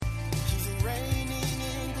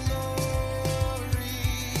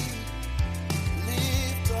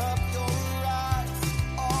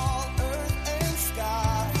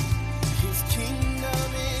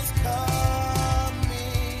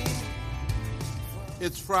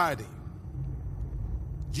It's Friday.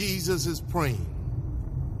 Jesus is praying.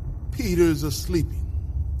 Peter's asleep.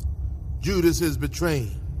 Judas is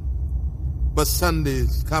betraying. But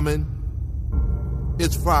Sunday's coming.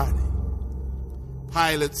 It's Friday.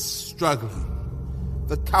 Pilate's struggling.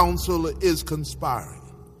 The council is conspiring.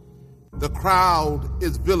 The crowd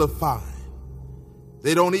is vilifying.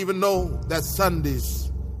 They don't even know that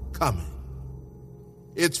Sunday's coming.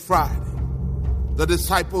 It's Friday. The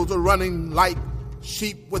disciples are running like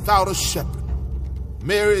sheep without a shepherd.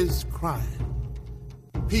 Mary's crying.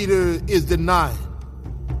 Peter is denying.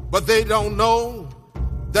 But they don't know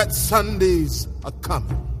that Sundays are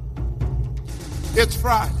coming. It's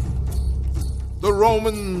Friday. The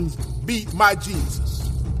Romans beat my Jesus.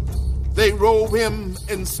 They robe him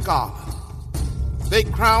in scarlet. They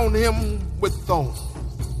crown him with thorns.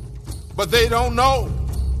 But they don't know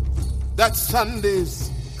that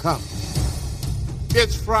Sunday's coming.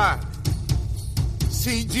 It's Friday.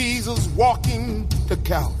 See Jesus walking to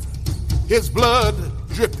Calvary. His blood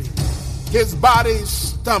dripping. His body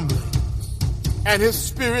stumbling. And his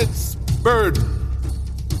spirit's burdened.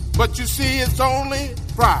 But you see, it's only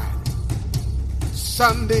Friday.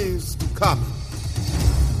 Sunday's coming.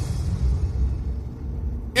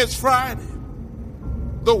 It's Friday.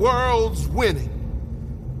 The world's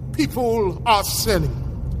winning. People are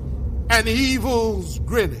sinning. And evil's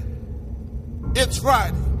grinning. It's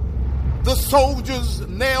Friday. The soldiers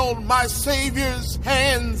nailed my Savior's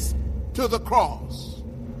hands to the cross.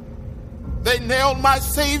 They nailed my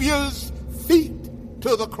Savior's feet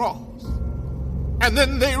to the cross. And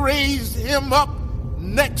then they raised him up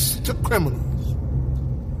next to criminals.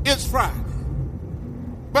 It's Friday.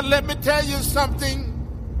 But let me tell you something.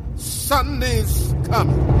 Sunday's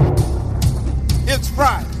coming. It's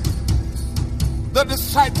Friday. The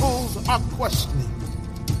disciples are questioning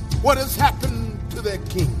what has happened to their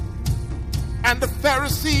king. And the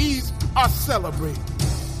Pharisees are celebrating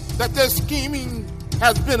that their scheming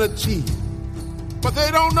has been achieved. But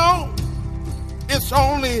they don't know it's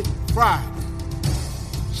only Friday.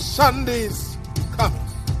 Sunday's coming.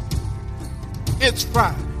 It's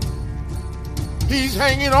Friday. He's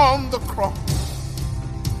hanging on the cross,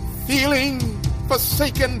 feeling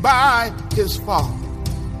forsaken by his Father,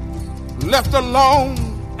 left alone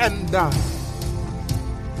and dying.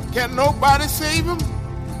 Can nobody save him?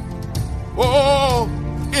 Oh,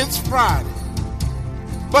 it's Friday,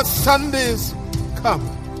 but Sunday's coming.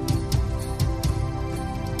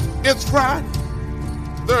 It's Friday.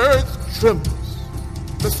 The earth trembles.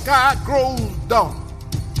 The sky grows dark.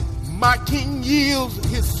 My King yields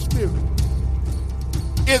his spirit.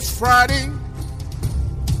 It's Friday.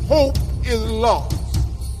 Hope is lost.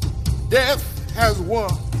 Death has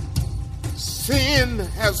won. Sin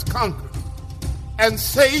has conquered. And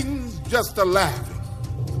Satan's just a laughing.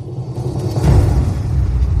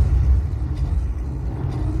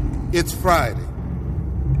 It's Friday.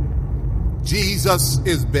 Jesus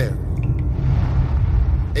is buried.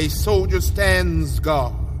 A soldier stands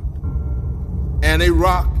guard. And a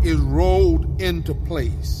rock is rolled into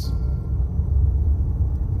place.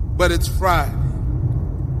 But it's Friday.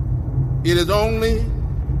 It is only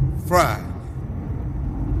Friday.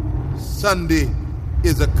 Sunday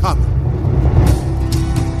is a coming.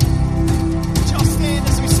 Y'all stand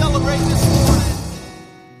as we celebrate this morning.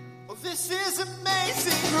 Oh, this is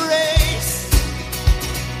amazing grace.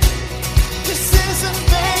 This is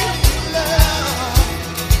amazing love.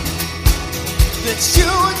 That you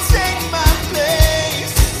would take my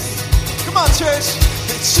place. Come on, church.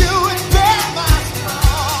 That you would bear my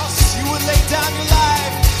cross. You would lay down your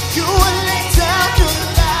life. You would lay down your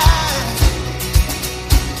life.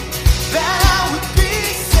 That I would be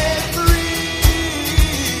set free.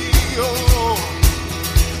 Oh,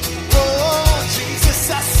 oh, Jesus,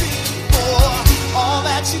 I sing for all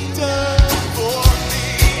that you've done for me.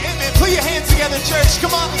 Amen. Put your hands together, church.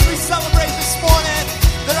 Come on, as we celebrate this morning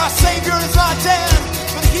that our Savior is not dead,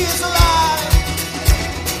 but He is alive.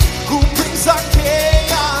 Who brings our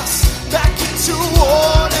chaos back into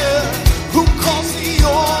order? Who calls the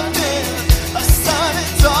order a son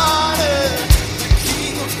and daughter? The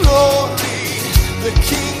King of glory, the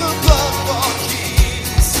King above all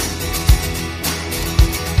kings.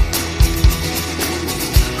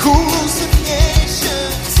 Who rules the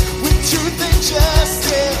nations with truth and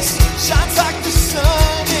justice, shines like the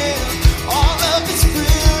sun in all of His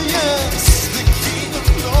brilliance. The King of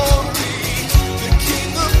glory, the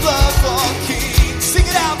King above all kings. Sing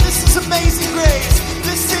it out. This is amazing grace.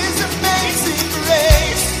 This is amazing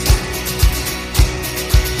grace.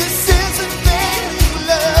 This is amazing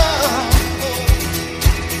love.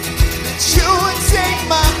 That you would take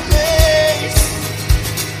my place.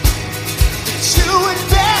 That you would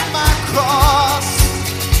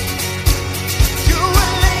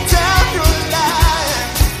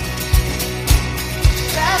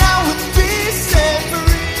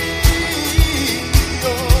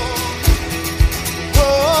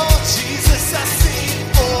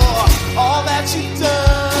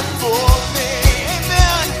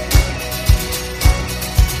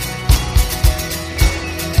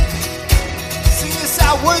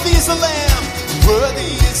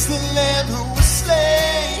the Lamb who was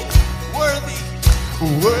slain. Worthy,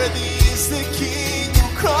 worthy is the King who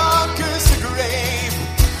conquers the grave.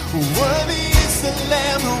 Worthy is the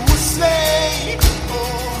Lamb who was slain.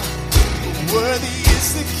 Oh, worthy is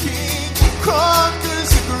the King who conquers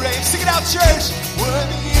the grave. Sing it out, church.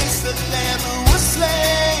 Worthy is the Lamb who was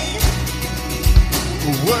slain.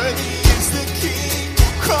 Worthy is the King who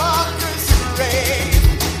conquers the grave.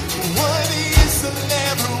 Worthy is the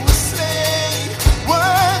Lamb who was slain.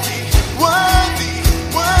 Worthy, worthy,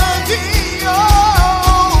 worthy.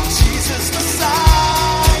 Oh, Jesus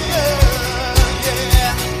Messiah.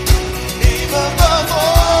 Yeah. Name above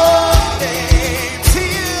all names. He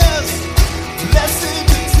is blessed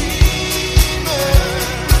Redeemer.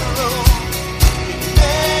 Oh,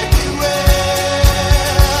 Emmanuel.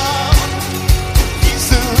 He's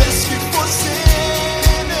the rescue for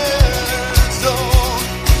sinners. Oh,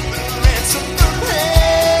 the ransom from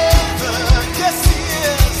heaven. Yes, he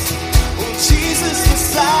is. Oh, Jesus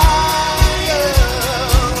Messiah.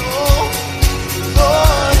 Oh,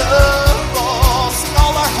 Lord of all. Sing,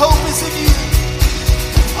 all our hope is in you.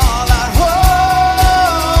 All our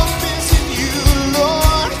hope is in you,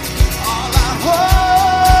 Lord. All our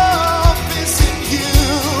hope is in you.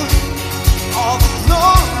 All the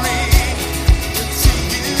glory to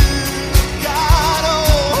you, God. Oh,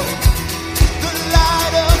 the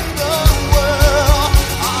light of the world.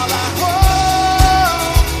 All our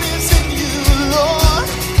hope is in you, Lord.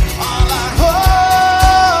 All our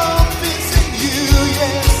hope is in you,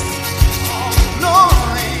 yes. All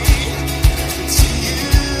glory to you,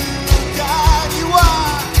 God. You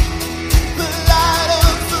are the light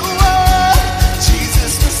of the world,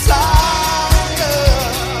 Jesus Messiah.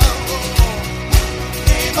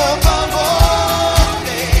 Name above all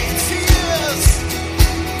names, he is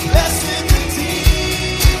blessed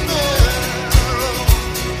Redeemer.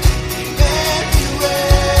 Emmanuel.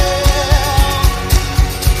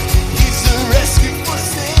 He's the rescue for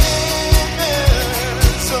sinners.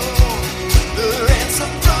 Oh, the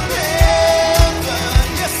ransom from heaven.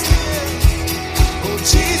 Yes, he is. Oh,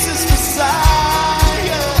 Jesus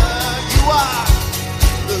Messiah, you are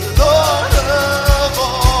the Lord of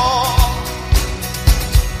all.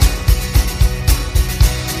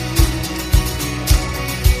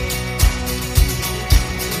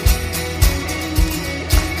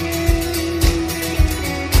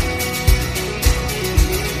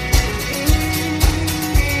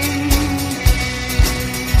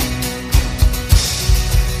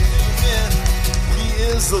 Amen. He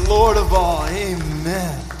is the Lord of all.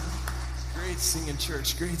 Amen. Great singing,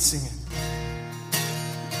 church. Great singing.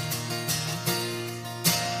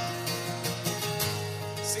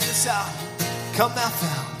 Sing this out. Come thou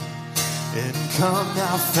fount, and come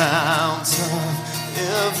thou fount of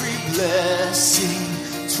every blessing.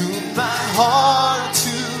 Tune my heart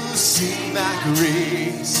to sing thy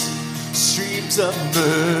grace. Streams of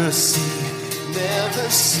mercy never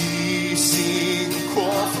ceasing.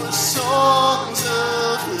 Call for songs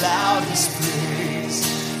of loudest praise.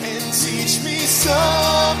 And teach me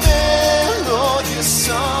some melodious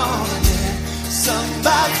song, sung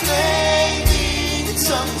by flaming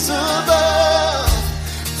tongues above.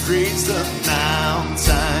 Praise the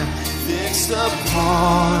mountain fixed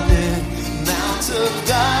upon it, mount of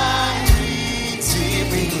thy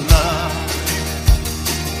redeeming love.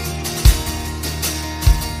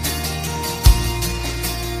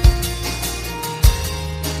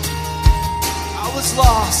 I was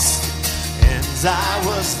lost, and I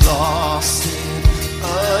was lost in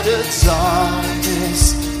utter darkness,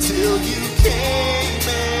 till you came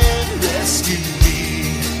and rescued me.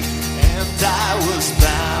 And I was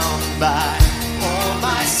bound by all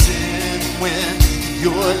my sin when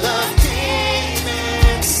your love came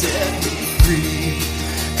and set me free.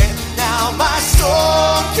 And now my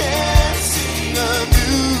soul can sing a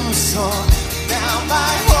new song. Now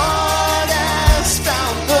my heart has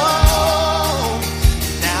found the home.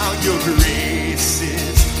 Now your grace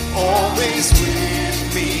is always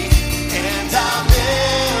with me, and I'll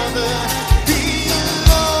never be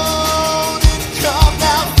alone. And come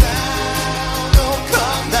thou fount, oh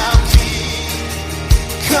come thou King,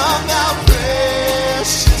 come thou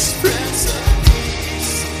precious Prince of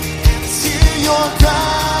Peace, and hear your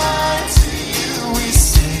cry, to you we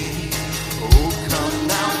sing. Oh come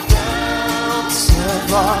thou fount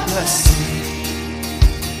of our blessing.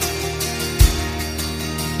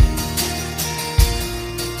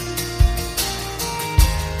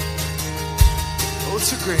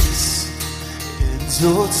 To grace, and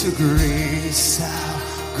oh to grace, how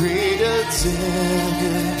great a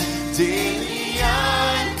debtor daily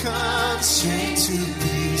I'm constrained to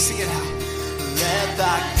be. Sing it out. Let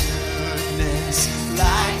thy goodness hands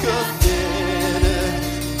like a feather.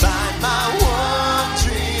 Bind my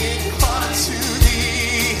wandering heart to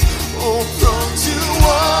thee. Oh, prone to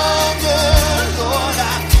wander, Lord,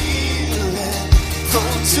 I feel it.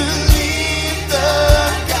 Prone to leave the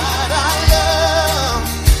God I love.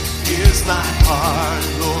 Here's my heart,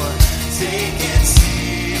 Lord. Take and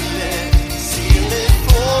seal it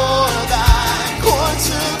for thy courts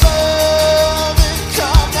above. And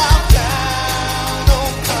come thou down, oh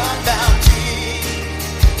come thou King.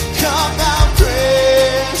 Come thou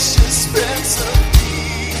precious Prince of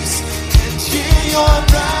Peace. And hear your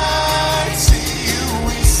bride, to you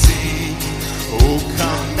we sing. Oh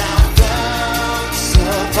come thou down, sing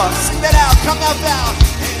that out. Come thou down,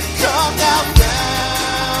 and come thou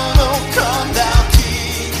down, oh come thou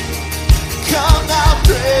King. Come thou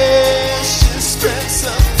precious Prince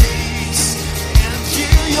of Peace. And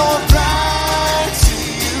hear your bride, to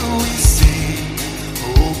you we sing.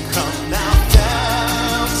 Oh come thou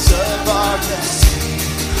down, serve our blessing.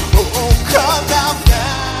 Oh come thou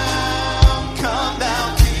down, come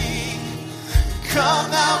thou King. Come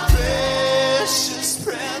thou precious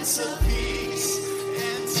Prince of Peace.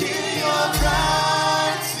 And hear your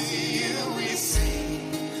bride, to you we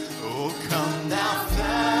sing. Oh come thou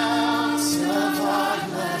down, serve our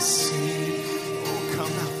blessing. Oh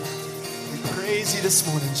come thou down. We praise you this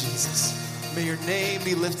morning, Jesus. May your name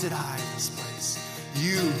be lifted high in this place.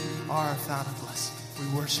 You are our fountain of blessing. We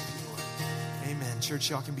worship you, Lord. Amen. Church,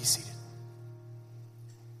 y'all can be seated.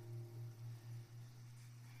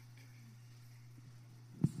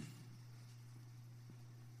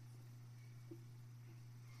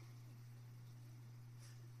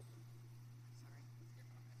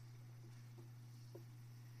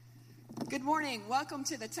 Good morning. Welcome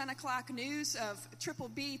to the 10 o'clock news of Triple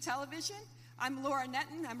B Television. I'm Laura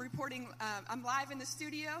Netton. I'm reporting, I'm live in the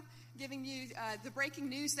studio giving you the breaking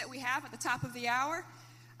news that we have at the top of the hour.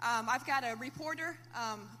 I've got a reporter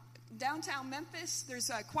downtown Memphis. There's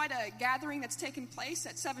quite a gathering that's taking place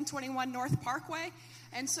at 721 North Parkway.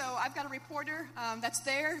 And so I've got a reporter that's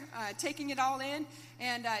there taking it all in.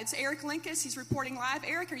 And it's Eric Linkus. He's reporting live.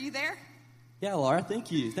 Eric, are you there? Yeah, Laura,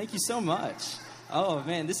 thank you. Thank you so much. Oh,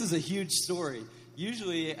 man, this is a huge story.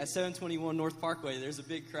 Usually at 721 North Parkway, there's a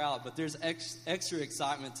big crowd, but there's extra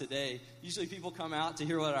excitement today. Usually people come out to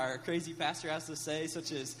hear what our crazy pastor has to say,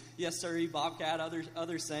 such as Yes Sirree, Bobcat,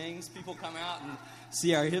 other sayings. People come out and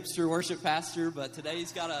see our hipster worship pastor, but today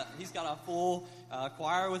he's got a full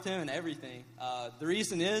choir with him and everything. The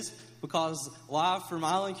reason is because live from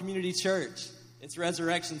Island Community Church, it's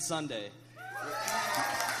Resurrection Sunday.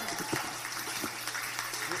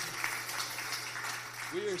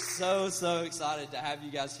 We are so excited to have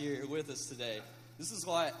you guys here with us today. This is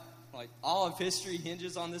what, all of history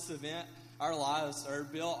hinges on this event. Our lives are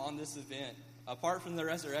built on this event. Apart from the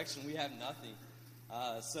resurrection, we have nothing.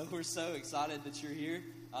 So we're so excited that you're here.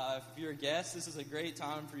 If you're a guest, this is a great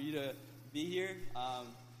time for you to be here.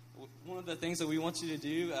 One of the things that we want you to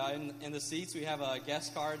do in the seats, we have a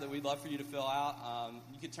guest card that we'd love for you to fill out.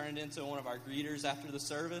 You could turn it into one of our greeters after the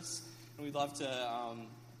service, and we'd love to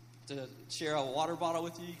share a water bottle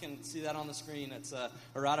with you. You can see that on the screen. It's a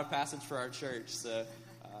rite of passage for our church. So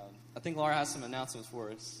I think Laura has some announcements for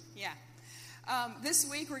us. Yeah. This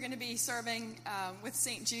week we're going to be serving with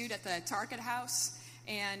St. Jude at the Target House,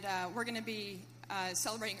 and we're going to be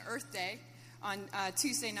celebrating Earth Day on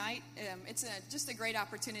Tuesday night. It's just a great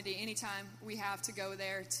opportunity anytime we have to go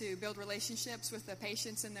there to build relationships with the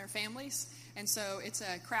patients and their families. And so it's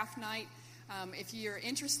a craft night. If you're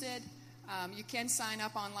interested, you can sign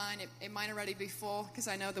up online. It might already be full because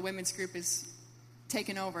I know the women's group is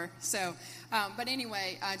taken over. So, but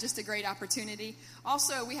anyway, just a great opportunity.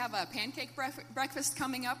 Also, we have a pancake breakfast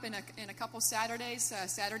coming up in a couple Saturdays,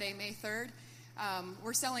 Saturday, May 3rd.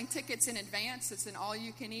 We're selling tickets in advance. It's an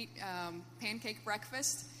all-you-can-eat pancake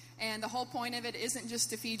breakfast. And the whole point of it isn't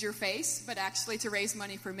just to feed your face, but actually to raise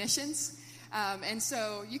money for missions. And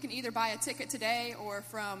so you can either buy a ticket today or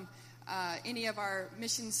from any of our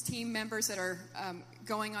missions team members that are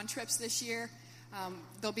going on trips this year.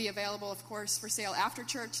 They'll be available, of course, for sale after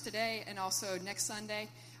church today and also next Sunday.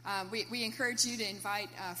 We encourage you to invite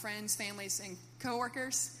friends, families, and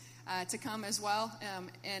coworkers to come as well,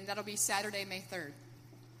 and that'll be Saturday, May 3rd.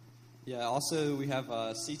 Yeah, also we have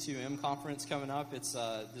a C2M conference coming up. It's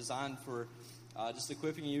designed for just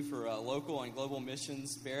equipping you for local and global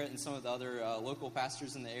missions. Barrett and some of the other local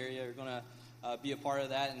pastors in the area are going to be a part of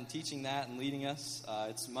that and teaching that and leading us.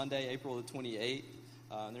 It's Monday, April the 28th.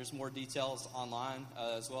 And there's more details online,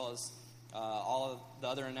 as well as all of the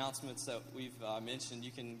other announcements that we've mentioned.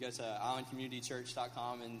 You can go to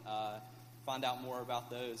islandcommunitychurch.com and find out more about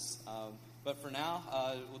those. But for now,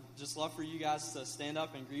 we'd just love for you guys to stand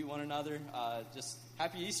up and greet one another. Just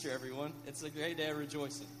happy Easter, everyone. It's a great day of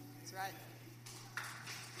rejoicing. That's right.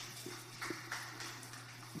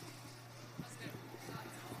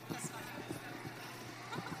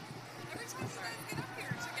 Every time you guys get up here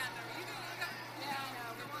together, you go, yeah, I know,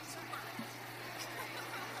 we want support.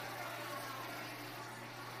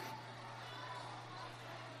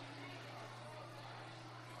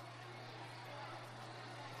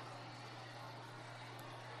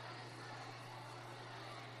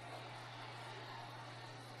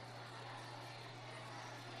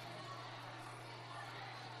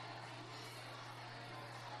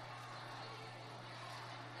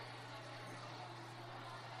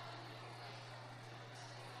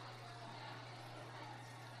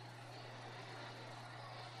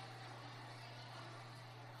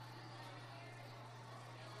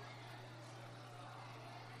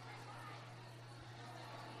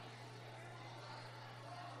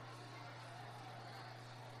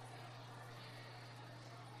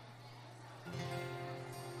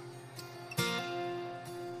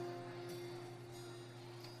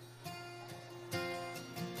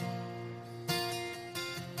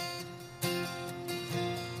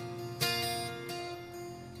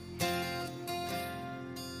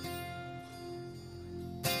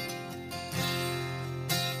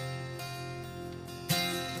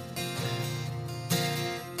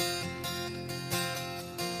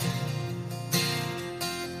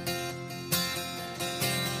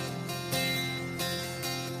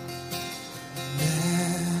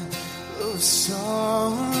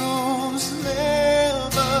 Sorrow's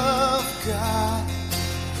Lamb of God,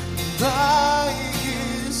 by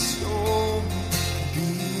his own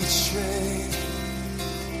betrayed,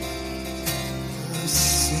 the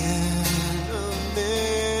sin of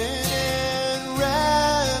men and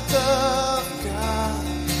wrath of God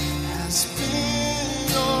has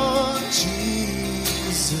been on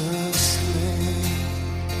Jesus' slain.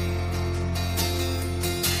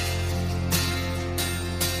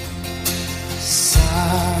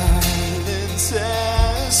 Silent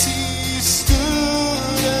as he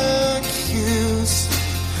stood accused,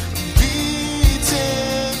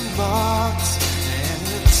 beaten, mocked,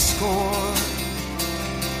 and scorned,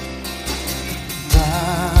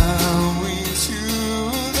 bowing to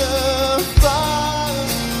the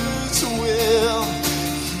Father's will,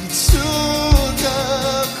 he took a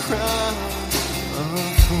crown of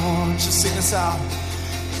thorns. Just sing this out. And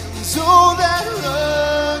oh, that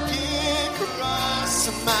rugged cross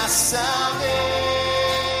of my salvation,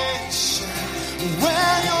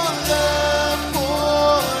 when your love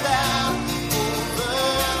poured out over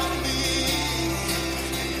me,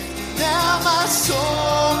 now my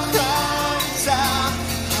soul cries out,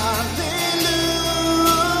 hallelujah,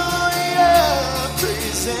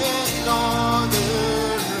 praise and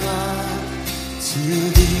honor unto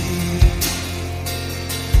thee.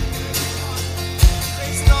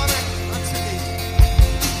 Praise and honor unto thee.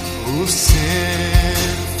 Oh,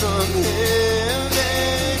 send from heaven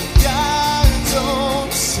God's own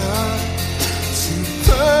Son to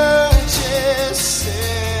purchase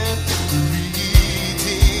and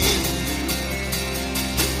redeem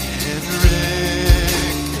and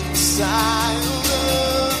reconcile the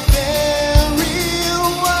very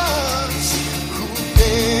ones who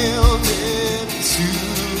nailed him to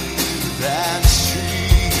that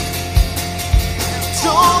tree.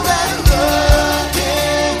 Don't that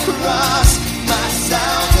rugged cross my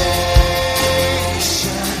salvation,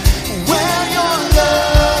 where your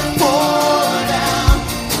love poured out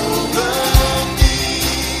over me.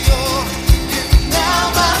 Oh, and now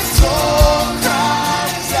my soul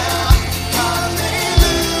cries out, hallelujah,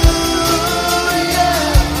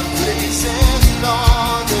 praise and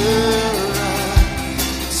honor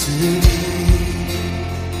unto thee.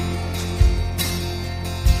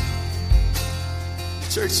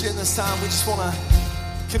 Church, in this time, we just want to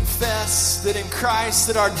confess that in Christ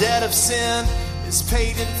that our debt of sin is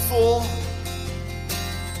paid in full,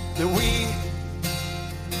 that we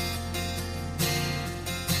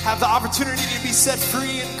have the opportunity to be set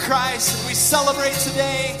free in Christ, and we celebrate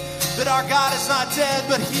today that our God is not dead,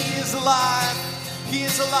 but he is alive. He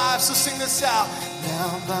is alive. So sing this out.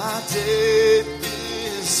 Now my debt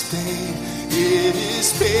is paid. It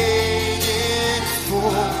is paid in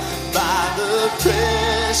full by the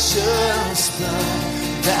precious blood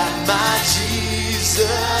that my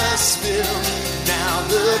Jesus spilled. Now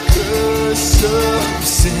the curse of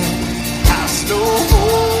sin has no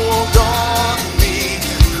hold on me.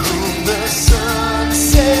 Whom the Son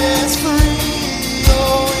sets free,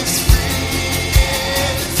 oh, is free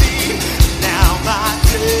indeed. Now my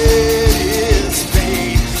debt is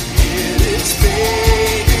paid. It is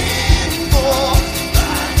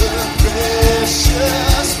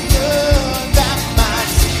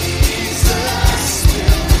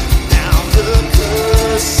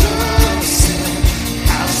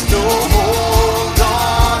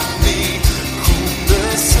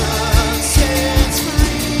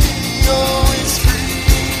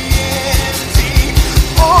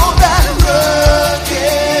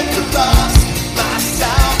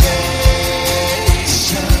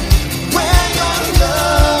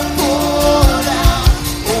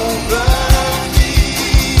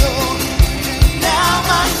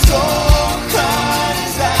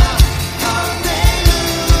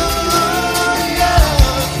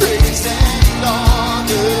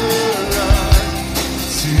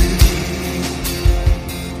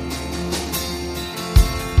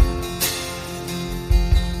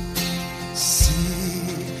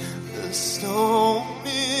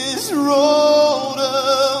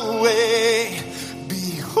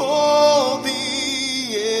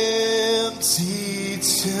empty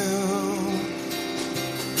tomb.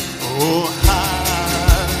 Oh,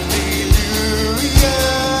 hallelujah,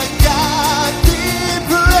 God be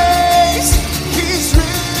praised. He's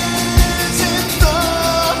risen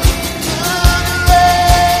from the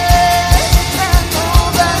grave, and all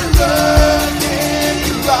that rugged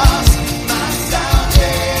cross, my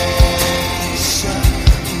salvation,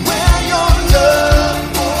 where your love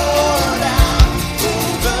poured out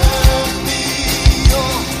over me.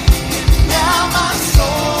 Oh, now my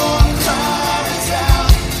soul cries out,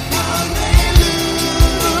 hallelujah,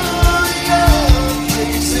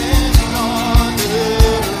 praise and honor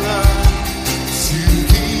unto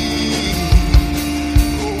thee.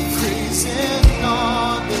 Oh, praise and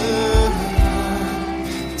honor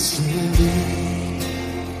unto thee.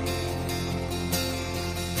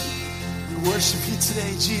 We worship you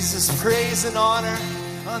today, Jesus. Praise and honor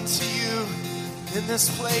unto you in this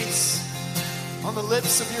place, on the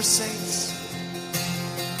lips of your saints.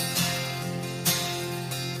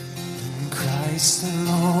 In Christ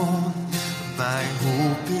alone, my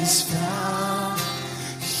hope is found.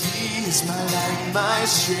 He is my light, my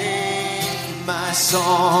strength, my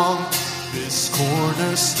song. This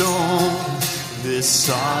cornerstone, this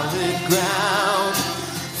solid ground,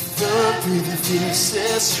 firm through the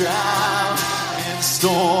fiercest drought and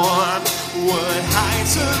storm. What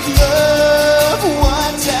heights of love,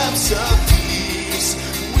 what depths of peace,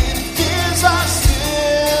 when fears are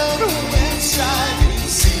stilled, when striving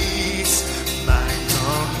cease. My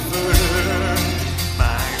comforter,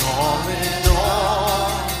 my all in all,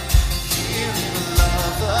 here in the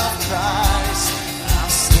love of Christ I'll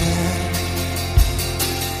stand.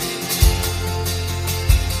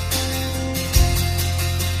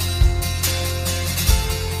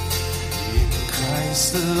 In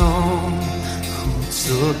Christ alone, who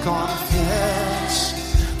took on flesh,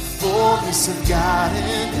 fullness of God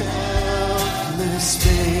in helpless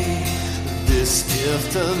faith, this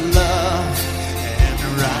gift of love and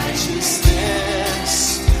righteousness,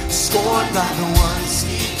 scorned by the ones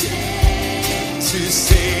he came to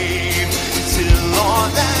save, till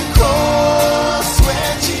on that cross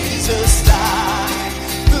where Jesus died,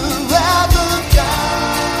 the wrath of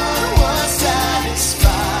God was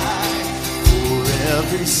satisfied. For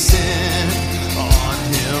every sin on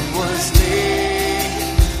him was laid.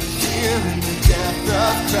 Here in the death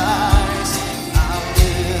of Christ I'll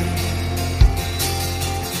live.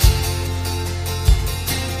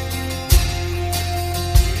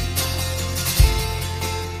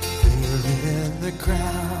 There in the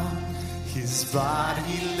ground his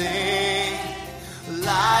body lay,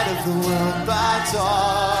 light of the world by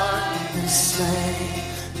darkness slain,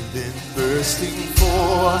 then bursting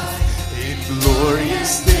forth in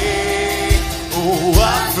glorious day. Oh,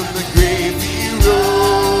 up from the grave he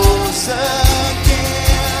rose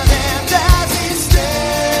again, and as he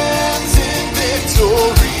stands in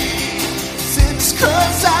victory, sin's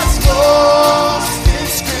curse has lost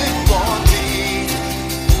its grip on me.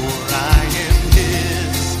 For I am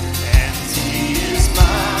his, and he is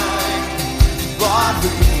mine, bought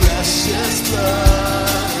with the precious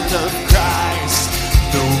blood of Christ.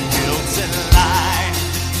 No guilt and life,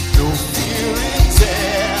 no fear in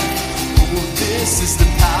death. Oh, this is the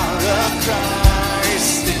power of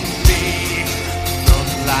Christ in me. From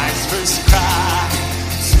life's first cry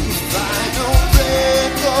to final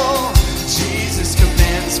break, oh, Jesus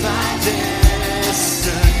commands my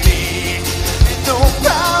destiny. And no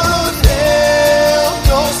power of hell,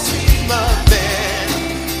 no scheme of man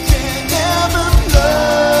can ever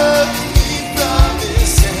pluck me from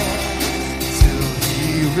his hand till he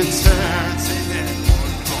returns. Amen.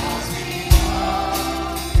 Calls me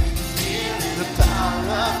home. Here in the power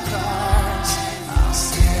of Christ I'll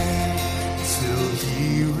stand till he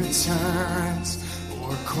returns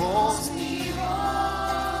or calls me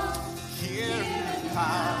home. Here in the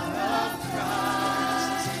power of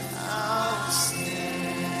Christ I'll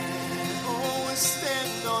stand. Oh, I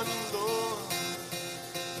stand on you, Lord.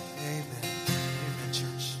 Amen. Amen,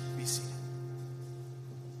 church. Be seated.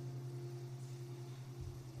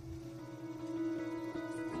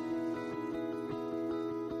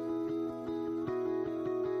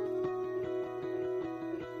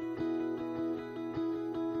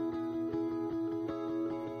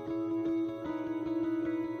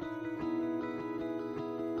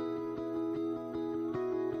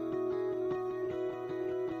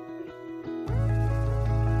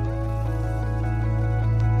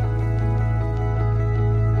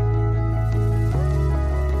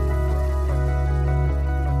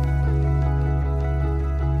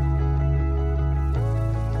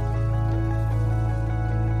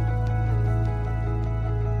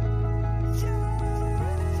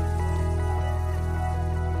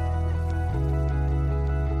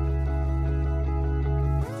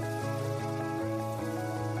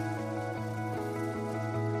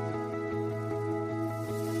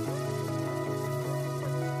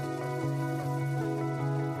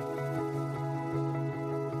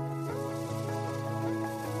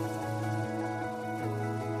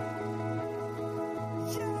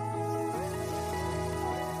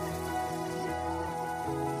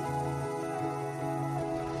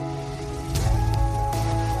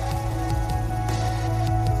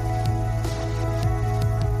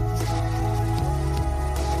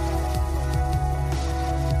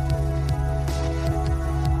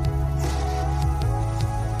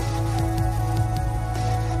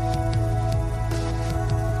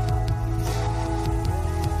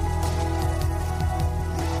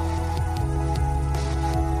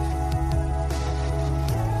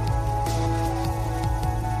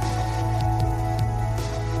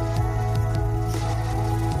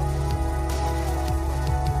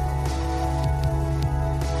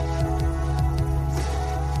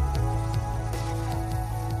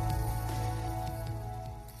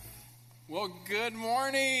 Good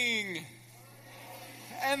morning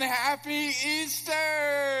and happy Easter.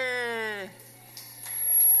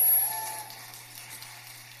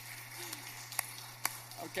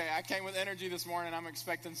 Okay, I came with energy this morning. I'm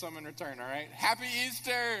expecting some in return, all right? Happy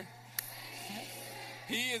Easter.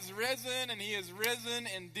 He is risen, and he is risen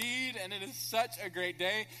indeed, and it is such a great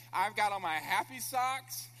day. I've got on my happy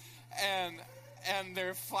socks, and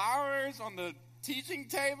there are flowers on the teaching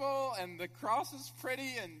table, and the cross is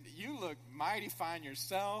pretty, and you look mighty fine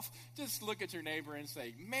yourself. Just look at your neighbor and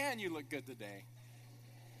say, man, you look good today.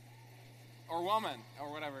 Or woman,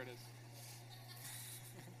 or whatever it is.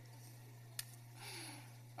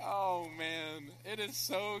 Oh, man, it is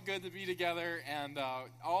so good to be together, and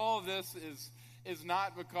all of this is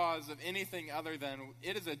not because of anything other than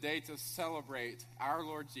it is a day to celebrate our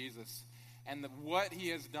Lord Jesus and what he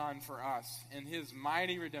has done for us in his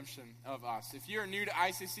mighty redemption of us. If you're new to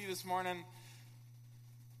ICC this morning,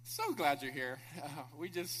 so glad you're here. We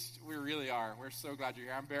really are. We're so glad you're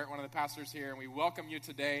here. I'm Barrett, one of the pastors here, and we welcome you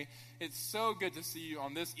today. It's so good to see you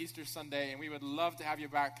on this Easter Sunday, and we would love to have you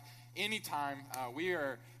back anytime.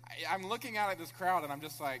 I'm looking out at this crowd, and I'm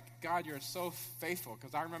just like, God, you're so faithful.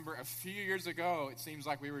 Because I remember a few years ago, it seems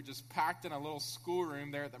like we were just packed in a little schoolroom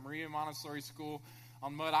there at the Maria Montessori School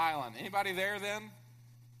on Mud Island. Anybody there then?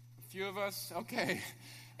 A few of us? Okay.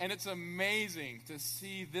 And it's amazing to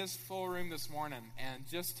see this full room this morning and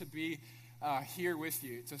just to be here with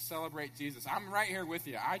you to celebrate Jesus. I'm right here with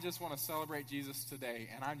you. I just want to celebrate Jesus today,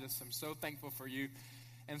 and I'm so thankful for you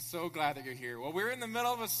and so glad that you're here. Well, we're in the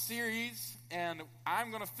middle of a series, and I'm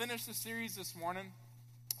going to finish the series this morning.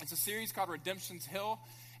 It's a series called Redemption's Hill,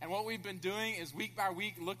 and what we've been doing is week by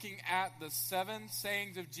week looking at the 7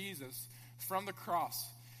 sayings of Jesus from the cross.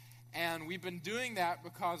 And we've been doing that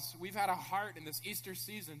because we've had a heart in this Easter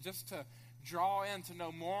season just to draw in to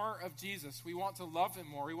know more of Jesus. We want to love him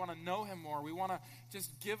more. We want to know him more. We want to just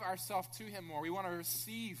give ourselves to him more. We want to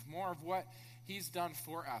receive more of what he's done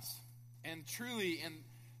for us. And truly, in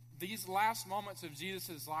these last moments of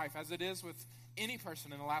Jesus' life, as it is with any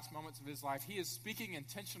person in the last moments of his life, he is speaking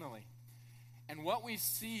intentionally. And what we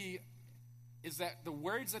see is that the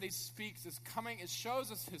words that he speaks it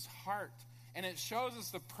shows us his heart. And it shows us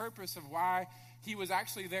the purpose of why he was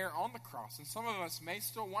actually there on the cross. And some of us may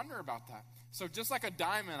still wonder about that. So just like a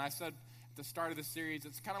diamond, I said at the start of the series,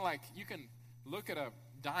 it's kind of like you can look at a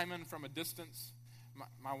diamond from a distance.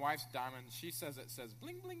 My wife's diamond, she says it says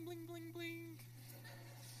bling, bling, bling, bling, bling.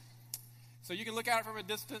 So you can look at it from a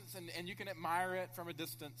distance and you can admire it from a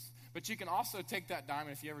distance. But you can also take that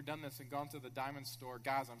diamond, if you've ever done this and gone to the diamond store.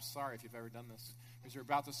 Guys, I'm sorry if you've ever done this because you're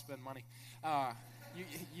about to spend money.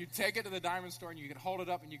 You take it to the diamond store and you can hold it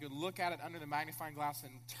up and you can look at it under the magnifying glass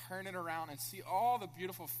and turn it around and see all the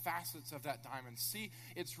beautiful facets of that diamond. See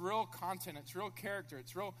its real content, its real character,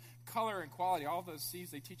 its real color and quality, all those C's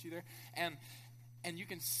they teach you there. And you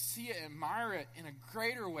can see it, admire it in a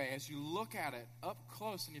greater way as you look at it up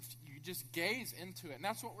close and if you just gaze into it. And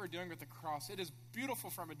that's what we're doing with the cross. It is beautiful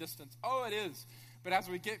from a distance. Oh, it is. But as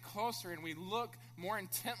we get closer and we look more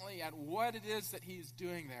intently at what it is that he's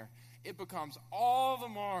doing there, it becomes all the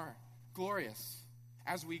more glorious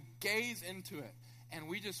as we gaze into it. And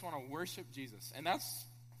we just want to worship Jesus. And that's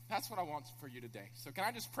what I want for you today. So can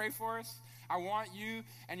I just pray for us? I want you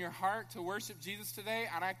and your heart to worship Jesus today,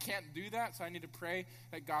 and I can't do that, so I need to pray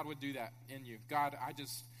that God would do that in you. God, I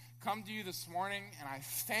just come to you this morning, and I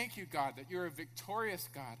thank you, God, that you're a victorious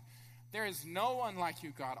God. There is no one like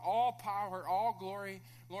you, God. All power, all glory,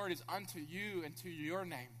 Lord, is unto you and to your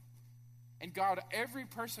name. And God, every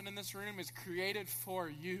person in this room is created for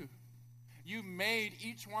you. You made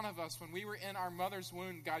each one of us when we were in our mother's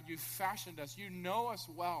womb, God. You fashioned us. You know us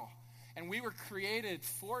well. And we were created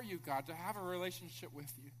for you, God, to have a relationship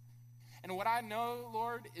with you. And what I know,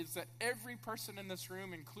 Lord, is that every person in this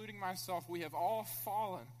room, including myself, we have all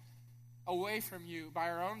fallen away from you by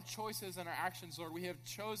our own choices and our actions, Lord. We have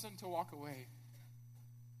chosen to walk away.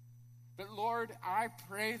 But, Lord, I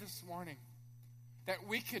pray this morning that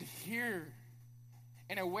we could hear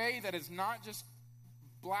in a way that is not just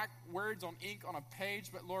black words on ink on a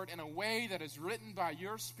page, but Lord, in a way that is written by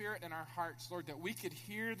your Spirit in our hearts, Lord, that we could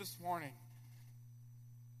hear this morning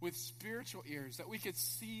with spiritual ears, that we could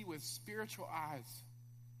see with spiritual eyes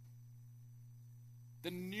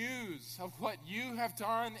the news of what you have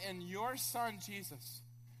done in your Son, Jesus,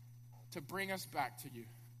 to bring us back to you.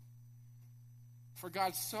 For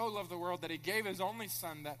God so loved the world that he gave his only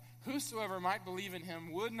Son, that whosoever might believe in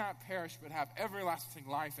him would not perish but have everlasting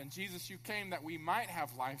life. And Jesus, you came that we might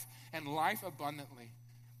have life and life abundantly.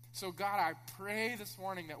 So God, I pray this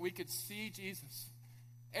morning that we could see Jesus.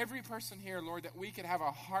 Every person here, Lord, that we could have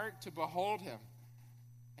a heart to behold him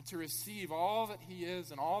and to receive all that he is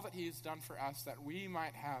and all that he has done for us, that we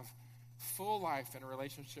might have full life in a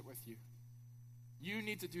relationship with you. You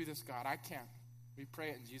need to do this, God. I can't. We pray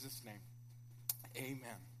it in Jesus' name.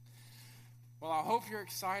 Amen. Well, I hope you're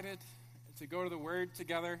excited to go to the Word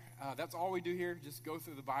together. That's all we do here, just go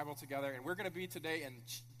through the Bible together. And we're going to be today in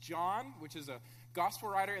John, which is a gospel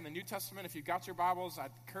writer in the New Testament. If you've got your Bibles, I'd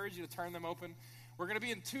encourage you to turn them open. We're going to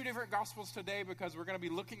be in two different gospels today because we're going to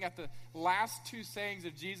be looking at the last two sayings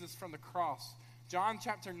of Jesus from the cross. John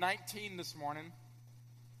chapter 19 this morning.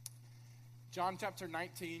 John chapter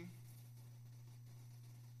 19.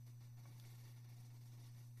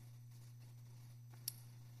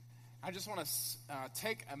 I just want to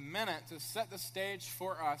take a minute to set the stage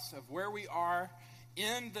for us of where we are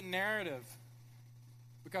in the narrative,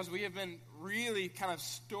 because we have been really kind of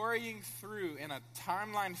storying through in a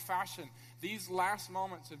timeline fashion these last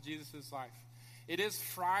moments of Jesus' life. It is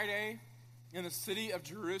Friday in the city of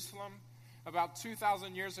Jerusalem about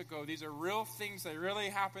 2,000 years ago. These are real things that really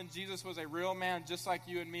happened. Jesus was a real man just like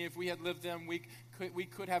you and me. If we had lived them, we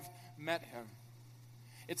could have met him.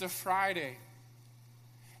 It's a Friday.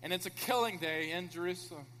 And it's a killing day in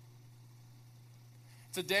Jerusalem.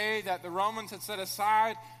 It's a day that the Romans had set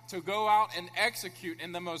aside to go out and execute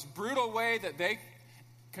in the most brutal way that they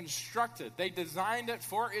constructed. They designed it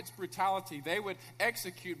for its brutality. They would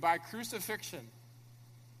execute by crucifixion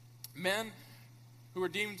men who were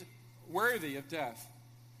deemed worthy of death.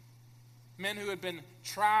 Men who had been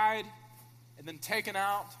tried and then taken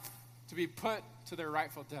out to be put to their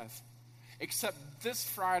rightful death. Except this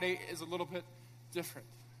Friday is a little bit different.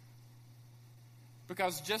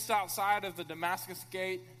 Because just outside of the Damascus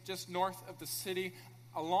Gate, just north of the city,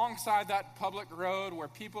 alongside that public road where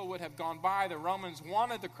people would have gone by, the Romans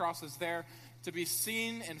wanted the crosses there to be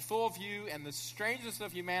seen in full view, and the strangest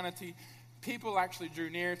of humanity, people actually drew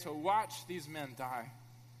near to watch these men die.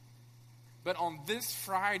 But on this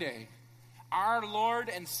Friday, our Lord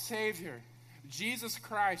and Savior, Jesus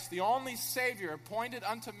Christ, the only Savior appointed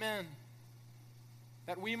unto men,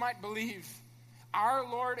 that we might believe, our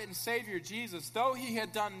Lord and Savior Jesus, though he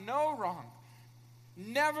had done no wrong,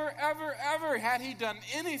 never, ever, ever had he done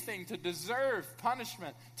anything to deserve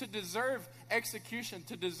punishment, to deserve execution,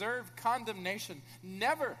 to deserve condemnation.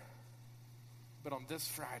 Never. But on this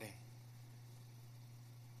Friday,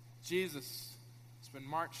 Jesus has been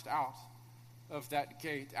marched out of that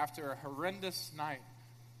gate after a horrendous night,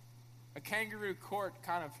 a kangaroo court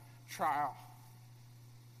kind of trial,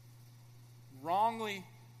 wrongly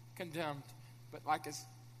condemned. But like a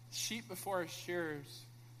sheep before his shearers,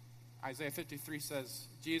 Isaiah 53 says,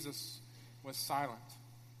 Jesus was silent.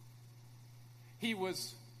 He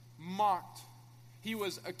was mocked. He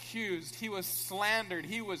was accused. He was slandered.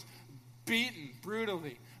 He was beaten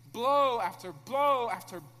brutally. Blow after blow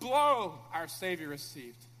after blow our Savior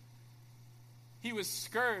received. He was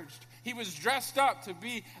scourged. He was dressed up to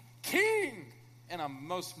be king in a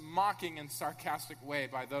most mocking and sarcastic way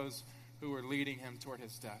by those who were leading him toward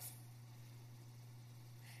his death.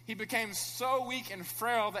 He became so weak and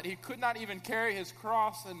frail that he could not even carry his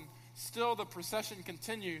cross, and still the procession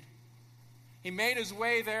continued. He made his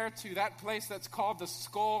way there to that place that's called the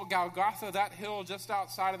Skull, Golgotha, that hill just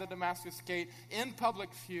outside of the Damascus Gate, in public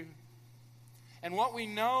view. And what we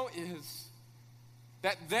know is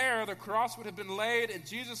that there the cross would have been laid and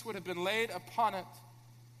Jesus would have been laid upon it.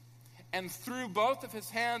 And through both of his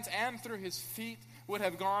hands and through his feet would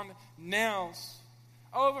have gone nails.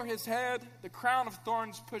 Over his head, the crown of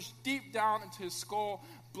thorns pushed deep down into his skull,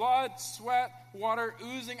 blood, sweat, water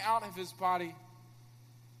oozing out of his body.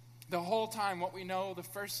 The whole time, what we know, the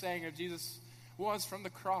first saying of Jesus was from the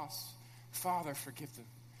cross, Father, forgive them.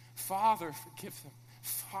 Father, forgive them.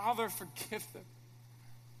 Father, forgive them.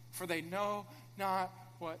 For they know not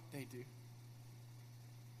what they do.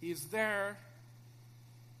 He is there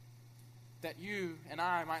that you and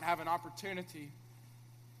I might have an opportunity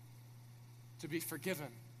to be forgiven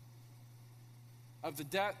of the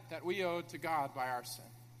debt that we owed to God by our sin.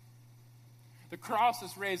 The cross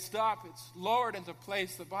is raised up. It's lowered into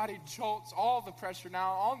place. The body jolts. All the pressure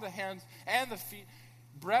now on the hands and the feet.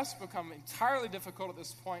 Breaths become entirely difficult at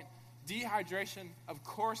this point. Dehydration, of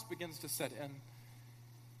course, begins to set in.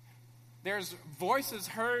 There's voices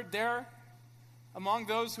heard there among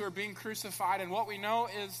those who are being crucified. And what we know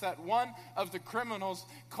is that one of the criminals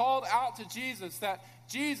called out to Jesus that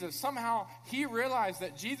Jesus, somehow he realized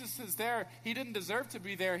that Jesus is there. He didn't deserve to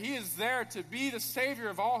be there. He is there to be the Savior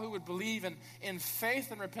of all who would believe. And in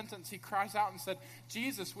faith and repentance, he cries out and said,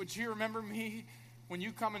 Jesus, would you remember me when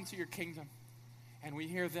you come into your kingdom? And we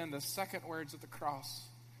hear then the second words of the cross.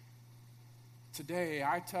 Today,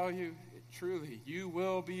 I tell you truly, you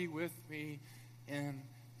will be with me in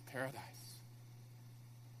paradise.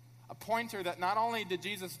 A pointer that not only did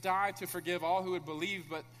Jesus die to forgive all who would believe,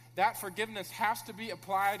 but that forgiveness has to be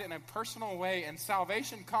applied in a personal way, and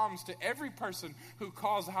salvation comes to every person who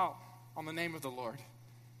calls out on the name of the Lord.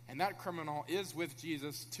 And that criminal is with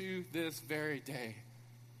Jesus to this very day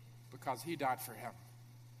because he died for him.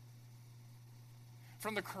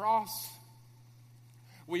 From the cross,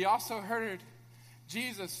 we also heard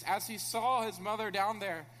Jesus, as he saw his mother down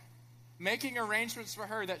there, making arrangements for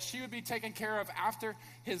her that she would be taken care of after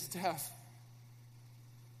his death.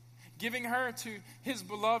 Giving her to his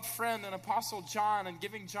beloved friend and apostle John, and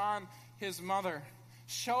giving John his mother.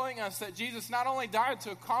 Showing us that Jesus not only died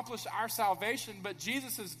to accomplish our salvation, but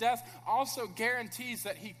Jesus' death also guarantees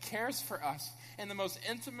that he cares for us in the most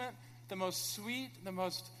intimate, the most sweet, the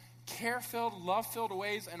most care-filled, love-filled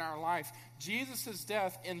ways in our life. Jesus'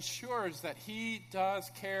 death ensures that he does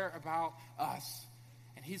care about us.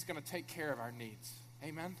 And he's going to take care of our needs.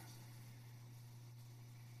 Amen?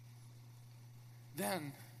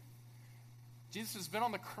 Then, Jesus has been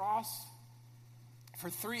on the cross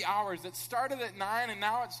for 3 hours. It started at 9 and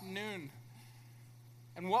now it's noon.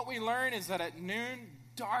 And what we learn is that at noon,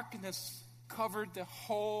 darkness covered the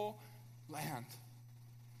whole land.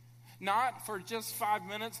 Not for just 5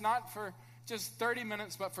 minutes, not for just 30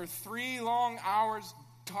 minutes, but for 3 long hours,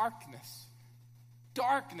 darkness.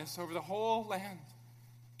 Darkness over the whole land.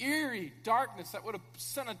 Eerie darkness that would have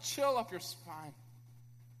sent a chill up your spine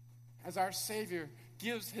as our Savior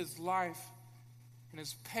gives his life and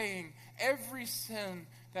is paying every sin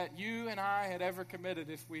that you and I had ever committed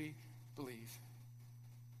if we believe.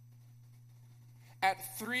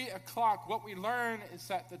 At 3 o'clock, what we learn is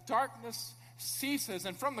that the darkness ceases,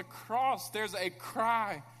 and from the cross there's a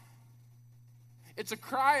cry. It's a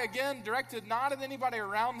cry, again, directed not at anybody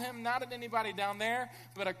around him, not at anybody down there,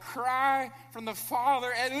 but a cry from the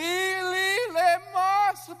Father, Eli, Eli,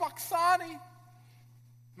 lema sabachthani.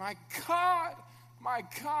 My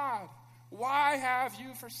God, why have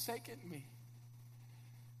you forsaken me?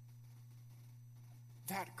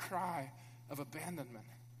 That cry of abandonment.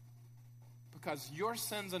 Because your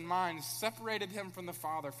sins and mine separated him from the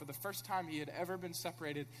Father. For the first time he had ever been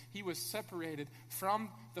separated, he was separated from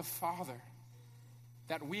the Father,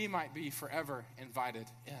 that we might be forever invited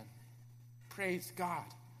in. Praise God.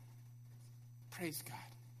 Praise God.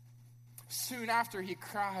 Soon after he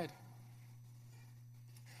cried,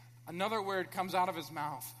 another word comes out of his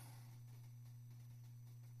mouth.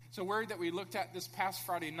 It's a word that we looked at this past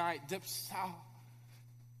Friday night, dipsao.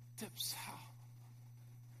 Dipsao.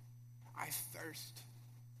 I thirst.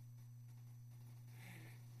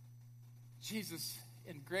 Jesus,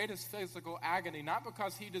 in greatest physical agony, not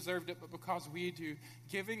because he deserved it, but because we do,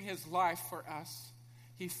 giving his life for us,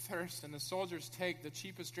 he thirsts. And the soldiers take the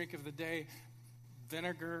cheapest drink of the day,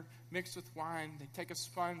 vinegar mixed with wine. They take a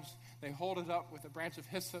sponge, they hold it up with a branch of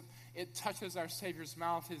hyssop. It touches our Savior's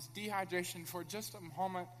mouth. His dehydration for just a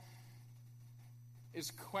moment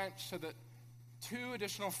is quenched so that 2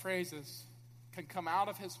 additional phrases can come out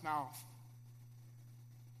of his mouth.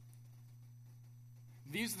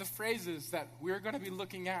 These are the phrases that we're going to be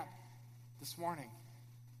looking at this morning.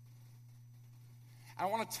 I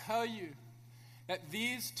want to tell you that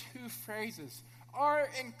these 2 phrases are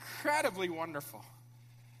incredibly wonderful.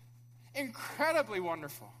 Incredibly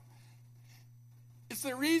wonderful. It's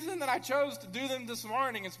the reason that I chose to do them this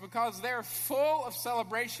morning. It's because they're full of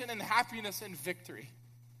celebration and happiness and victory.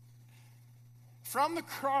 From the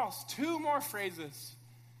cross, 2 more phrases.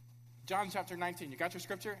 John chapter 19. You got your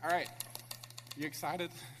scripture? All right. You excited?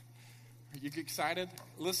 Are you excited?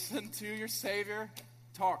 Listen to your Savior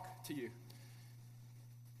talk to you.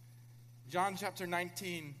 John chapter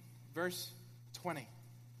 19, verse 20.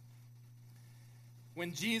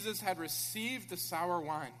 When Jesus had received the sour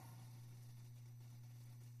wine.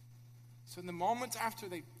 So in the moments after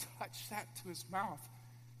they touched that to his mouth,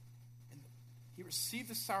 and he received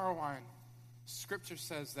the sour wine, Scripture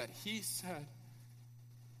says that he said,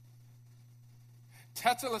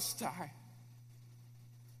 Tetelestai.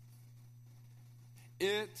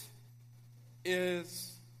 It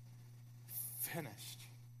is finished.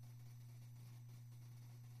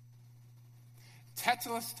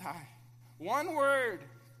 Tetelestai. One word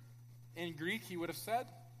in Greek he would have said.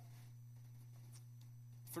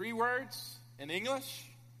 3 words in English.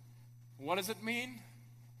 What does it mean?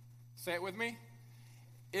 Say it with me.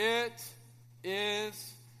 It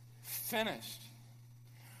is finished.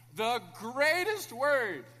 The greatest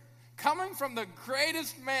word coming from the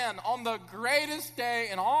greatest man on the greatest day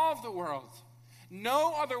in all of the world.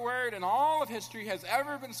 No other word in all of history has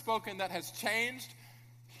ever been spoken that has changed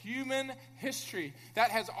human history, that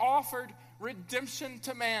has offered redemption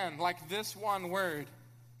to man like this one word.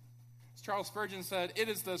 Charles Spurgeon said, "It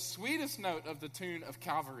is the sweetest note of the tune of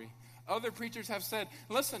Calvary." Other preachers have said,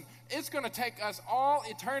 listen, it's going to take us all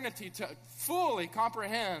eternity to fully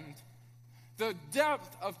comprehend the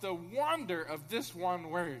depth of the wonder of this one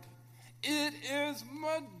word. It is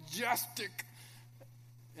majestic.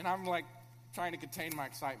 And I'm like trying to contain my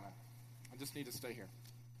excitement. I just need to stay here.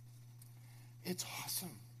 It's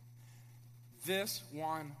awesome. This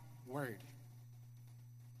one word,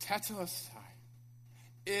 tetelestai,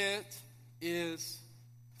 it is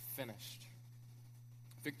finished.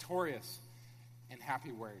 Victorious and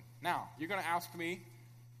happy word. Now, you're going to ask me,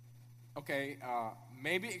 okay,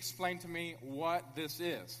 maybe explain to me what this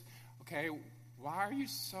is. Okay, why are you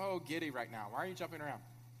so giddy right now? Why are you jumping around?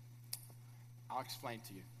 I'll explain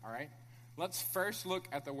to you, all right? Let's first look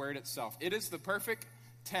at the word itself. It is the perfect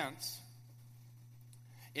tense,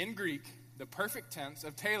 in Greek, the perfect tense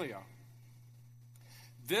of teleo.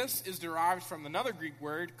 This is derived from another Greek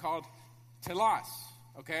word called telos,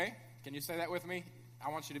 okay? Can you say that with me? I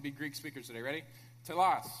want you to be Greek speakers today. Ready?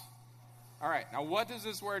 Telos. All right. Now, what does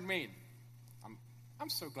this word mean? I'm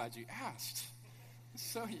so glad you asked.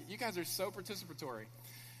 So you guys are so participatory.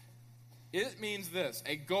 It means this: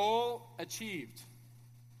 a goal achieved,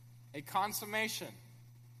 a consummation,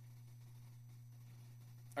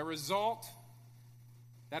 a result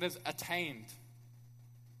that is attained.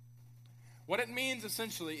 What it means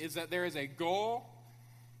essentially is that there is a goal,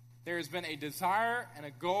 there has been a desire and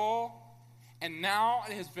a goal, and now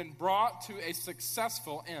it has been brought to a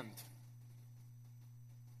successful end.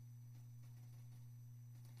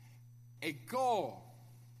 A goal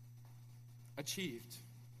achieved.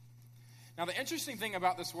 Now, the interesting thing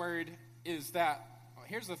about this word is that, well,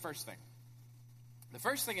 here's the first thing. The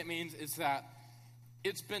first thing it means is that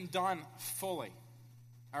it's been done fully.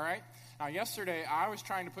 All right? Now, yesterday, I was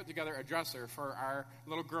trying to put together a dresser for our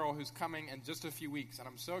little girl who's coming in just a few weeks, and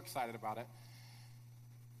I'm so excited about it.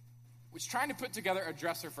 Was trying to put together a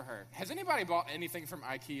dresser for her. Has anybody bought anything from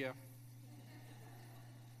IKEA?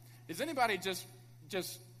 Does anybody just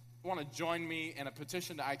want to join me in a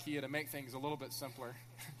petition to IKEA to make things a little bit simpler?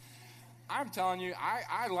 I'm telling you,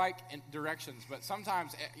 I like directions, but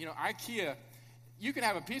sometimes, IKEA, you can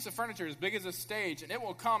have a piece of furniture as big as a stage, and it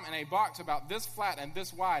will come in a box about this flat and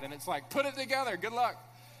this wide, and it's like, put it together, good luck.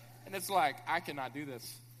 And it's like, I cannot do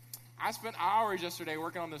this. I spent hours yesterday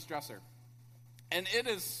working on this dresser, and it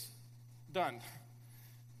is done.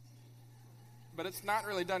 But it's not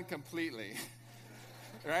really done completely,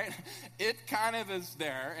 right? It kind of is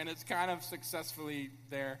there, and it's kind of successfully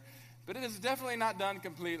there, but it is definitely not done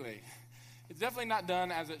completely. It's definitely not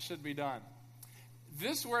done as it should be done.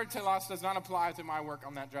 This word telos does not apply to my work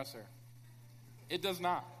on that dresser. It does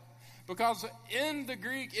not. Because in the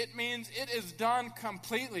Greek, it means it is done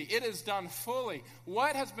completely. It is done fully.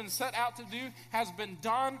 What has been set out to do has been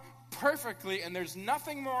done perfectly, and there's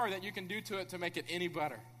nothing more that you can do to it to make it any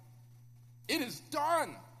better. It is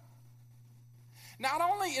done. Not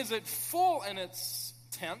only is it full in its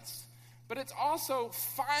tense, but it's also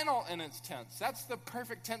final in its tense. That's the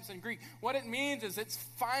perfect tense in Greek. What it means is it's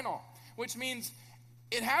final, which means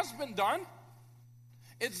it has been done.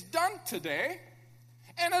 It's done today.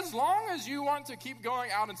 And as long as you want to keep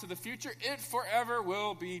going out into the future, it forever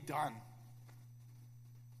will be done.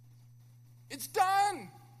 It's done.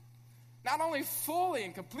 Not only fully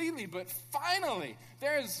and completely, but finally.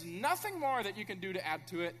 There is nothing more that you can do to add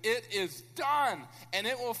to it. It is done, and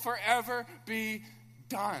it will forever be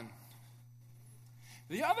done.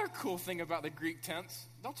 The other cool thing about the Greek tense,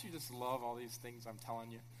 don't you just love all these things I'm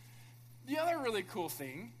telling you? The other really cool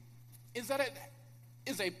thing is that it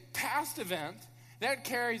is a past event that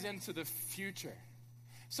carries into the future.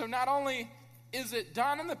 So not only is it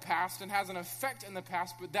done in the past and has an effect in the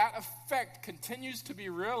past, but that effect continues to be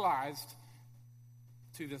realized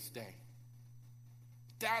to this day.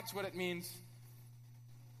 That's what it means,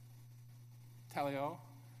 teleo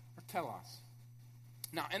or telos.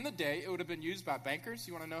 Now, in the day, it would have been used by bankers.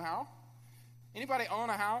 You want to know how? Anybody own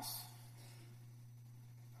a house?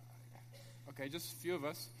 Okay, just a few of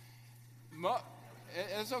us.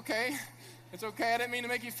 It's okay. It's okay. I didn't mean to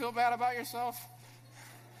make you feel bad about yourself.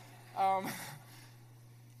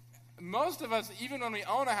 Most of us, even when we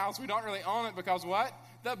own a house, we don't really own it because what?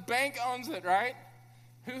 The bank owns it, right?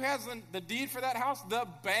 Who has the deed for that house? The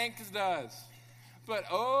bank does. But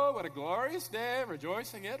oh, what a glorious day,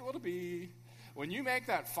 rejoicing it will be. When you make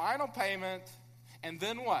that final payment, and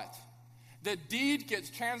then what? The deed gets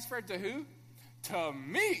transferred to who? To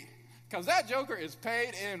me. Because that joker is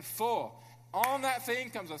paid in full. On that thing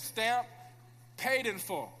comes a stamp, paid in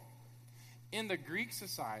full. In the Greek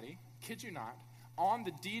society, kid you not, on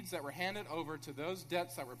the deeds that were handed over to those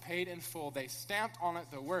debts that were paid in full, they stamped on it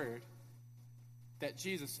the word that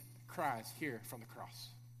Jesus cries here from the cross.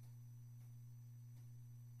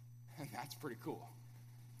 And that's pretty cool.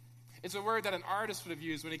 It's a word that an artist would have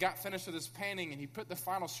used when he got finished with his painting and he put the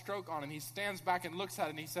final stroke on and he stands back and looks at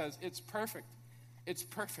it and he says, it's perfect. It's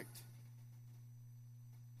perfect.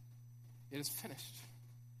 It is finished.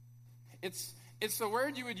 It's the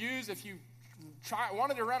word you would use if you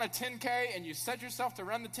wanted to run a 10K and you set yourself to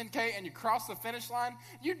run the 10K and you cross the finish line.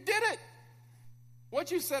 You did it. What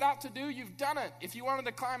you set out to do, you've done it. If you wanted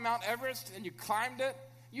to climb Mount Everest and you climbed it,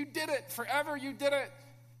 you did it. Forever, you did it.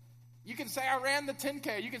 You can say, I ran the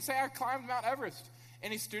 10K. You can say, I climbed Mount Everest.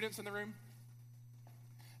 Any students in the room?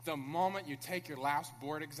 The moment you take your last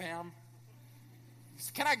board exam,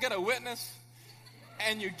 can I get a witness?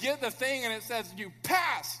 And you get the thing and it says, you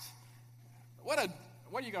passed. What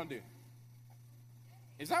are you going to do?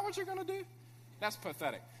 Is that what you're going to do? That's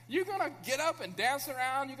pathetic. You're going to get up and dance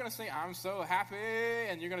around. You're going to say, I'm so happy.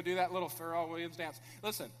 And you're going to do that little Pharrell Williams dance.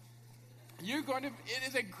 Listen, it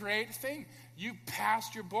is a great thing. You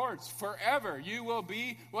passed your boards. Forever, you will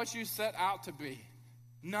be what you set out to be.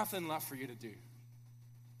 Nothing left for you to do.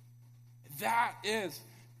 That is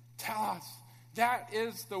telos. That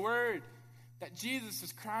is the word that Jesus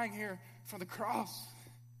is crying here from the cross.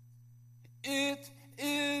 It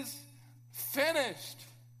is finished.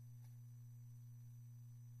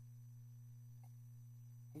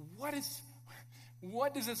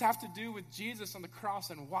 What does this have to do with Jesus on the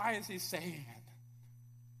cross, and why is he saying it?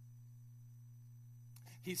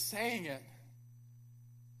 He's saying it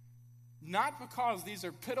not because these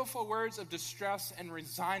are pitiful words of distress and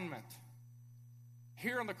resignment.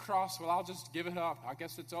 Here on the cross, well, I'll just give it up. I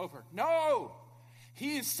guess it's over. No!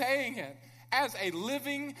 He is saying it as a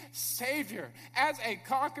living Savior, as a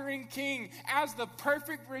conquering King, as the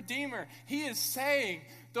perfect Redeemer. He is saying,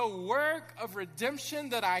 the work of redemption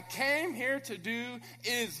that I came here to do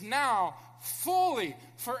is now fully,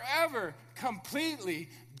 forever, completely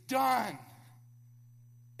done.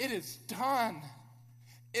 It is done.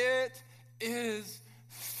 It is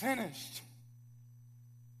finished.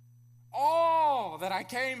 All that I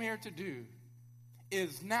came here to do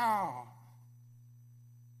is now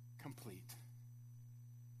complete.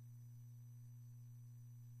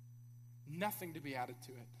 Nothing to be added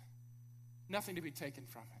to it. Nothing to be taken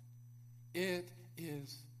from it. It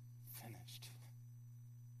is finished.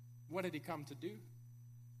 What did he come to do?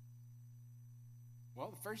 Well,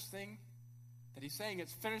 the first thing that he's saying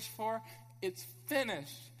it's finished for, it's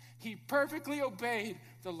finished. He perfectly obeyed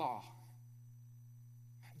the law.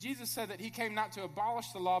 Jesus said that he came not to abolish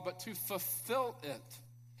the law, but to fulfill it.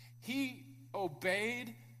 He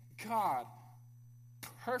obeyed God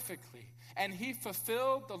perfectly, and he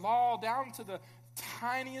fulfilled the law down to the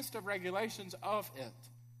tiniest of regulations of it.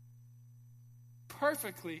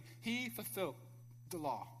 Perfectly, he fulfilled the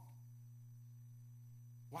law.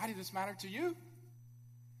 Why does this matter to you?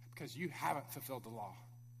 Because you haven't fulfilled the law.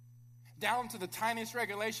 Down to the tiniest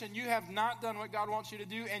regulation, you have not done what God wants you to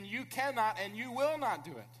do, and you cannot and you will not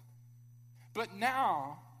do it. But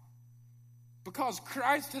now, because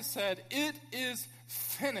Christ has said, it is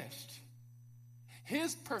finished,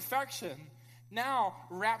 his perfection now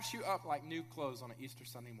wraps you up like new clothes on an Easter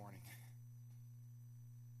Sunday morning.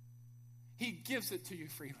 He gives it to you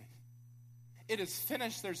freely. It is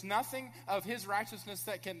finished. There's nothing of his righteousness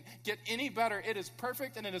that can get any better. It is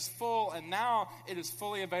perfect and it is full, and now it is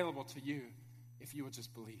fully available to you if you would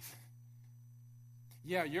just believe.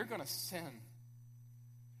 Yeah, you're going to sin.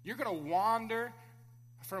 You're going to wander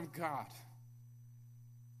from God.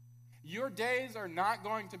 Your days are not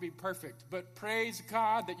going to be perfect, but praise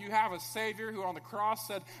God that you have a Savior who on the cross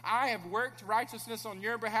said, I have worked righteousness on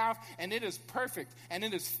your behalf, and it is perfect, and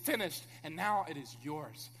it is finished, and now it is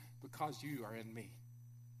yours because you are in me.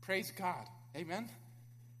 Praise God. Amen?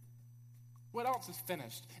 What else is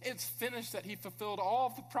finished? It's finished that he fulfilled all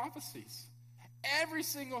of the prophecies. Every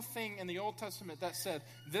single thing in the Old Testament that said,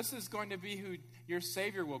 this is going to be who your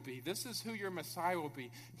Savior will be. This is who your Messiah will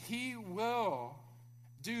be. He will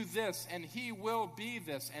do this, and he will be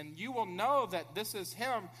this, and you will know that this is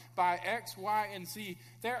him by X, Y, and Z.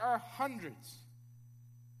 There are hundreds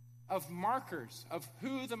of markers of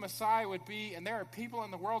who the Messiah would be, and there are people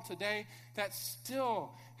in the world today that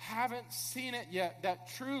still haven't seen it yet, that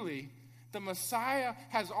truly the Messiah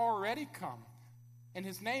has already come, and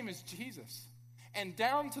his name is Jesus. And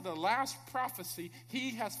down to the last prophecy,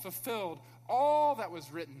 he has fulfilled all that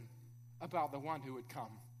was written about the one who would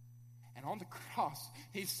come. And on the cross,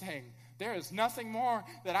 he's saying, there is nothing more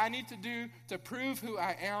that I need to do to prove who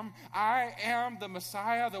I am. I am the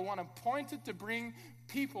Messiah, the one appointed to bring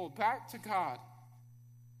people back to God.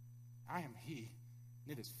 I am he,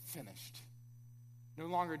 and it is finished. No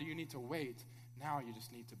longer do you need to wait. Now you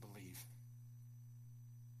just need to believe.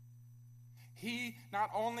 He not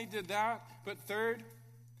only did that, but third,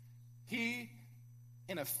 he,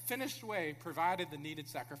 in a finished way, provided the needed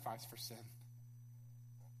sacrifice for sin.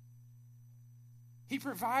 He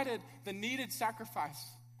provided the needed sacrifice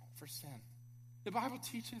for sin. The Bible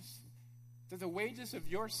teaches that the wages of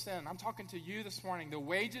your sin, I'm talking to you this morning, the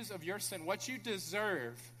wages of your sin, what you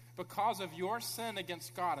deserve because of your sin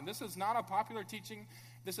against God. And this is not a popular teaching.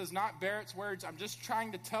 This is not Barrett's words. I'm just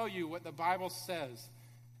trying to tell you what the Bible says.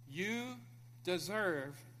 You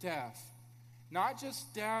deserve death. Not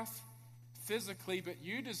just death physically, but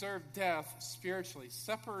you deserve death spiritually,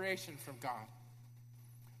 separation from God.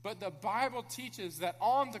 But the Bible teaches that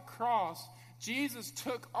on the cross, Jesus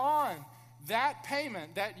took on that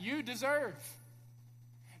payment that you deserve.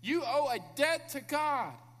 You owe a debt to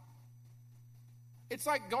God. It's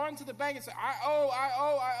like going to the bank and saying, I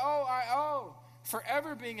owe.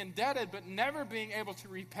 Forever being indebted, but never being able to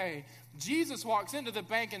repay. Jesus walks into the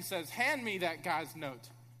bank and says, hand me that guy's note.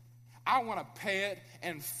 I want to pay it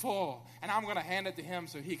in full, and I'm going to hand it to him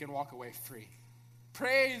so he can walk away free.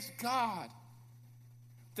 Praise God.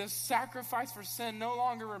 The sacrifice for sin no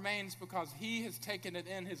longer remains because he has taken it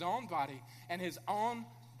in his own body and his own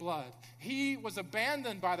blood. He was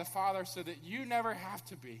abandoned by the Father so that you never have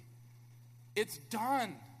to be. It's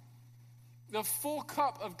done. The full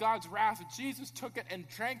cup of God's wrath, Jesus took it and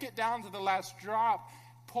drank it down to the last drop,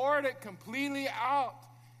 poured it completely out,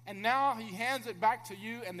 and now he hands it back to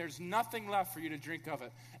you, and there's nothing left for you to drink of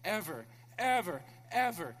it ever, ever,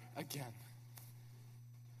 ever again.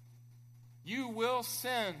 You will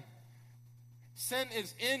sin. Sin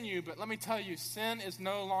is in you, but let me tell you, sin is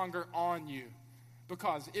no longer on you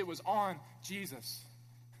because it was on Jesus.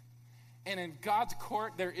 And in God's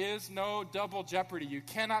court, there is no double jeopardy. You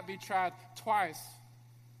cannot be tried twice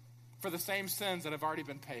for the same sins that have already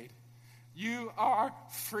been paid. You are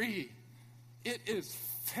free. It is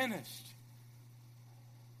finished.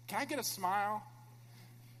 Can I get a smile?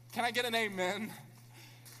 Can I get an amen?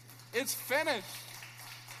 It's finished.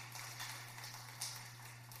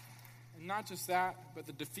 And not just that, but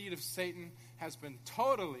the defeat of Satan has been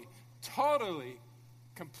totally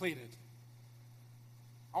completed.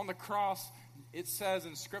 On the cross, it says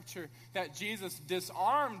in Scripture that Jesus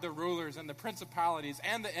disarmed the rulers and the principalities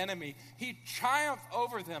and the enemy. He triumphed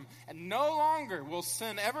over them, and no longer will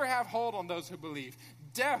sin ever have hold on those who believe.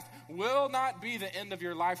 Death will not be the end of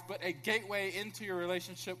your life, but a gateway into your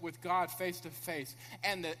relationship with God face to face.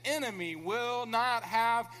 And the enemy will not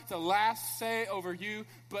have the last say over you,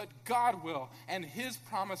 but God will, and his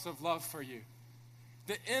promise of love for you.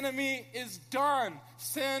 The enemy is done.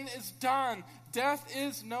 Sin is done. Death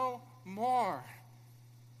is no more.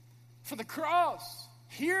 For the cross,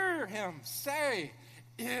 hear him say,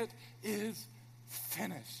 it is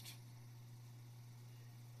finished.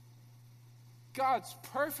 God's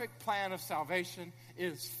perfect plan of salvation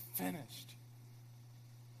is finished.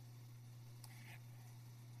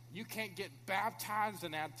 You can't get baptized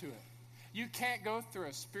and add to it. You can't go through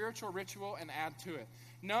a spiritual ritual and add to it.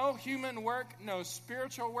 No human work, no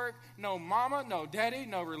spiritual work, no mama, no daddy,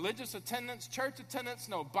 no religious attendance, church attendance,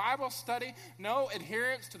 no Bible study, no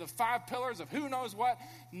adherence to the 5 pillars of who knows what.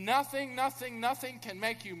 Nothing can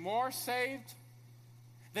make you more saved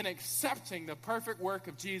than accepting the perfect work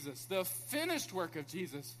of Jesus, the finished work of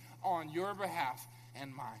Jesus on your behalf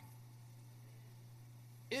and mine.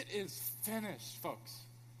 It is finished, folks.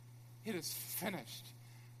 It is finished.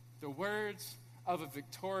 The words of a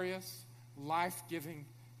victorious, life-giving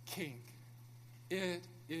King. It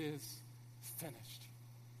is finished.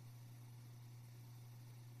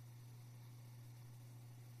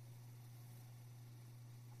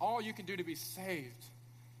 All you can do to be saved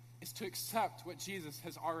is to accept what Jesus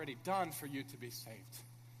has already done for you to be saved.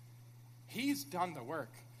 He's done the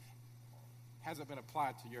work. Hasn't been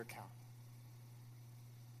applied to your account.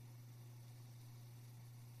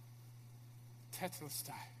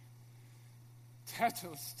 Tetelestai.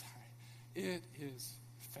 Tetelestai. It is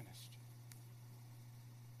finished.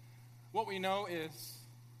 What we know is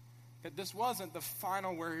that this wasn't the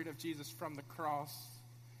final word of Jesus from the cross.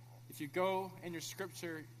 If you go in your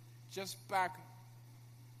scripture just back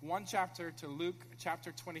one chapter to Luke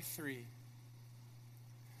chapter 23,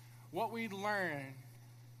 what we learn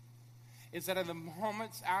is that in the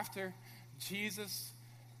moments after Jesus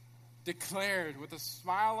declared with a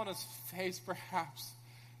smile on his face perhaps,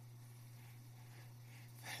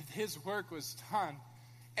 his work was done.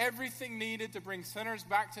 Everything needed to bring sinners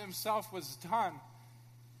back to himself was done.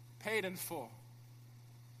 Paid in full.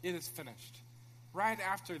 It is finished. Right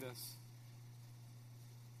after this,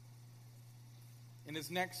 in his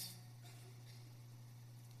next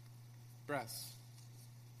express.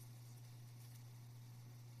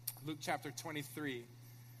 Luke chapter 23,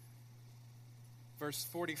 verse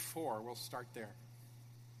 44, we'll start there.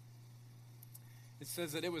 It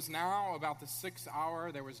says that it was now about the 6th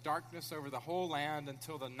hour. There was darkness over the whole land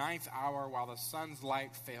until the 9th hour, while the sun's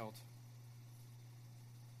light failed.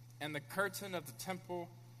 And the curtain of the temple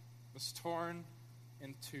was torn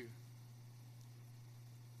in two.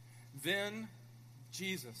 Then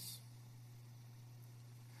Jesus,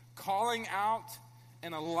 calling out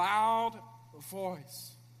in a loud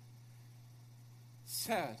voice,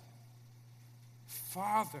 said,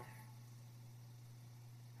 Father,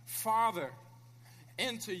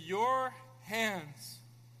 into your hands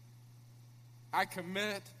I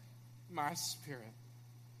commit my spirit.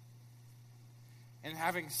 And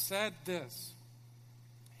having said this,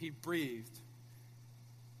 he breathed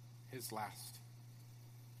his last.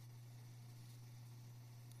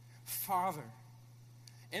 Father,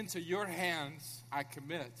 into your hands I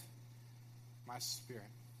commit my spirit.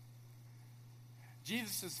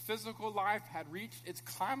 Jesus' physical life had reached its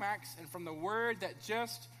climax, and from the word that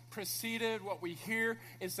just preceded, what we hear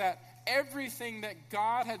is that everything that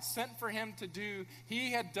God had sent for him to do,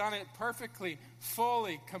 he had done it perfectly,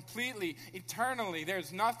 fully, completely, eternally.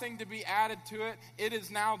 There's nothing to be added to it. It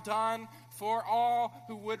is now done for all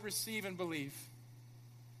who would receive and believe.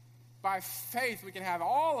 By faith, we can have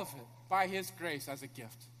all of it by his grace as a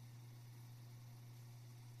gift.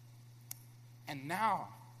 And now,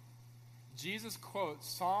 Jesus quotes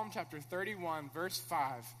Psalm chapter 31, verse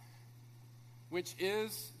 5, which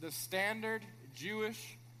is the standard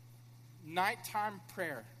Jewish nighttime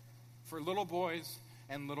prayer for little boys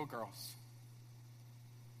and little girls.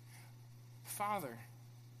 Father,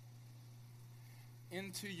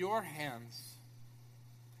 into your hands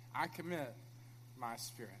I commit my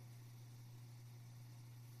spirit.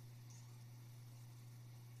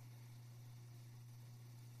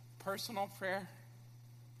 Personal prayer,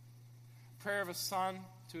 prayer of a son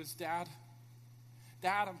to his dad.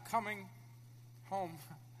 Dad, I'm coming home.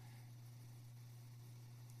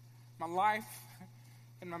 My life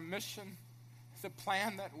and my mission, the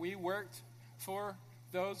plan that we worked for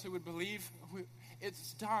those who would believe,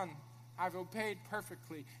 it's done. I've obeyed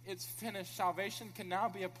perfectly. It's finished. Salvation can now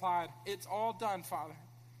be applied. It's all done, Father.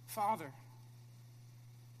 Father,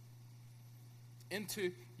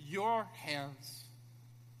 into your hands.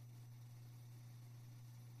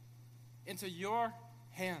 Into your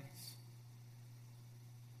hands.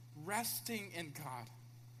 Resting in God.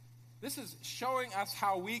 This is showing us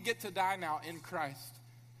how we get to die now in Christ.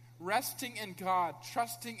 Resting in God,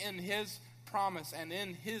 trusting in his promise and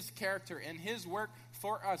in his character and his work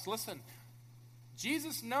for us. Listen,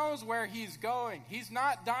 Jesus knows where he's going. He's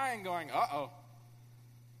not dying going, uh-oh,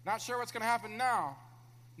 not sure what's going to happen now.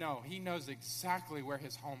 No, he knows exactly where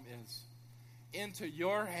his home is. Into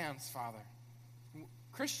your hands, Father.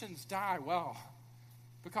 Christians die well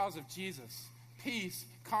because of Jesus. Peace,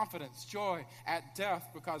 confidence, joy at death,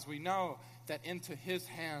 because we know that into his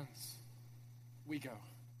hands we go.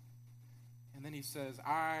 And then he says,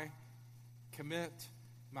 I commit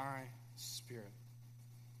my spirit.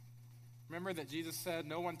 Remember that Jesus said,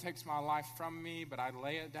 no one takes my life from me, but I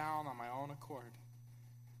lay it down on my own accord.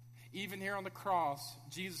 Even here on the cross,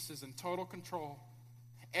 Jesus is in total control.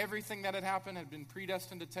 Everything that had happened had been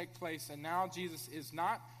predestined to take place, and now Jesus is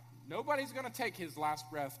not. Nobody's going to take his last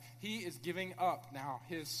breath. He is giving up now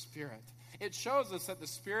his spirit. It shows us that the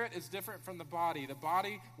spirit is different from the body. The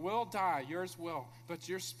body will die, yours will, but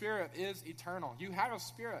your spirit is eternal. You have a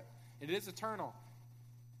spirit. It is eternal.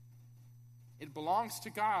 It belongs to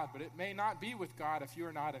God, but it may not be with God if you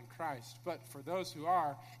are not in Christ. But for those who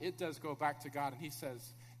are, it does go back to God. And he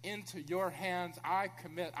says, into your hands I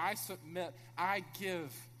commit, I submit, I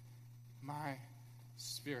give my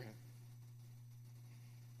spirit.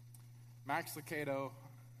 Max Lucado,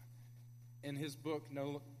 in his book,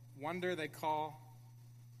 No Wonder They Call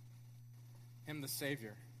Him the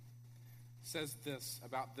Savior, says this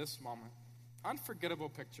about this moment. Unforgettable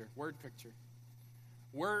picture, word picture.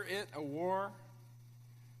 Were it a war,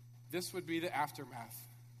 this would be the aftermath.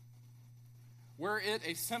 Were it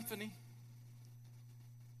a symphony,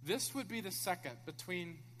 this would be the second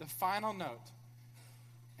between the final note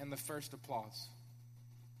and the first applause.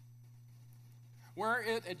 Were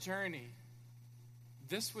it a journey,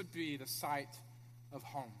 this would be the sight of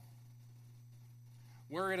home.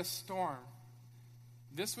 Were it a storm,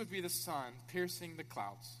 this would be the sun piercing the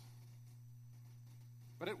clouds.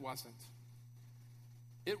 But it wasn't.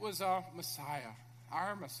 It was a Messiah,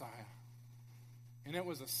 our Messiah. And it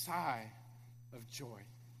was a sigh of joy.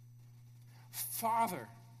 Father,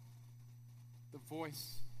 the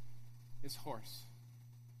voice is hoarse.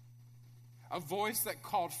 a voice that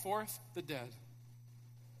called forth the dead,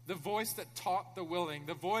 the voice that taught the willing,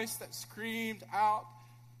 the voice that screamed out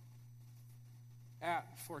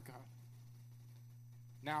for God,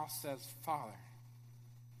 now says, Father,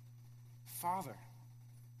 Father.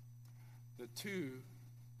 The two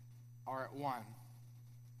are at one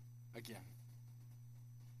again.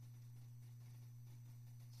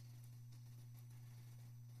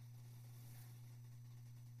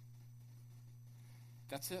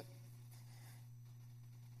 That's it.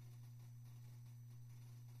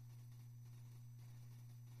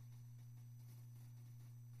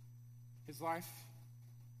 His life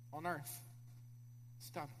on earth is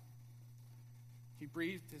done. He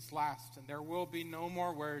breathed his last, and there will be no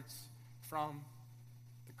more words from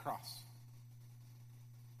the cross.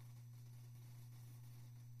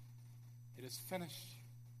 It is finished,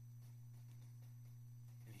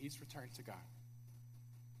 and he's returned to God.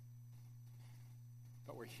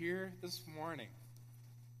 But we're here this morning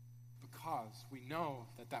because we know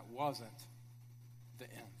that that wasn't the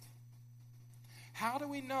end. How do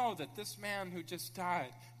we know that this man who just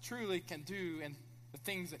died truly can do and the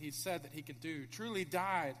things that he said that he could do, truly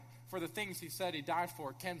died for the things he said he died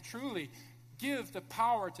for, can truly give the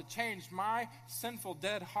power to change my sinful,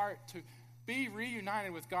 dead heart to be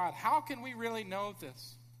reunited with God? How can we really know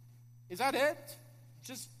this? Is that it?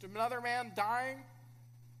 Just another man dying?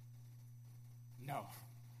 No.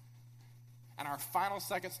 And our final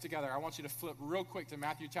seconds together, I want you to flip real quick to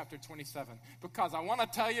Matthew chapter 27, because I want to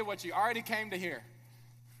tell you what you already came to hear.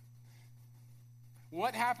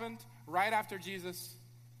 What happened right after Jesus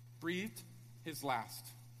breathed his last?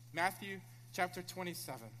 Matthew chapter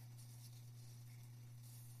 27.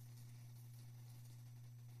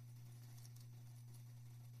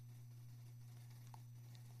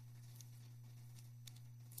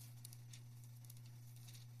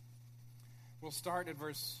 We'll start at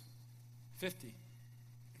verse 50.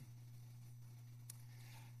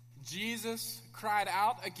 Jesus cried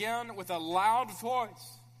out again with a loud voice,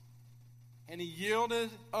 and he yielded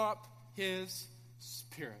up his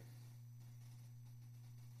spirit.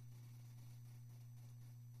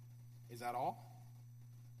 Is that all?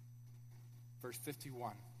 Verse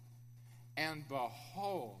 51. And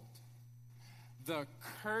behold, the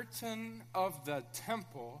curtain of the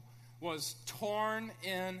temple was torn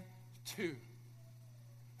in two,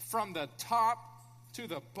 from the top to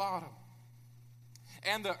the bottom.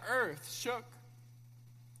 And the earth shook,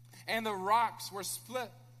 and the rocks were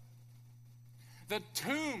split. The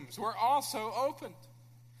tombs were also opened,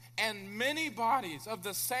 and many bodies of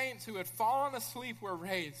the saints who had fallen asleep were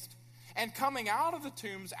raised. And coming out of the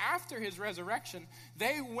tombs after his resurrection,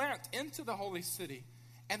 they went into the holy city,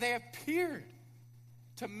 and they appeared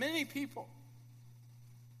to many people.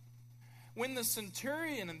 When the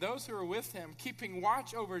centurion and those who were with him, keeping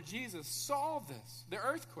watch over Jesus, saw this, the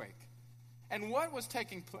earthquake, and what was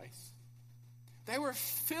taking place, they were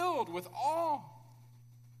filled with awe.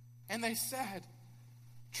 And they said,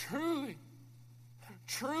 Truly,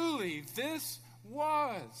 truly, this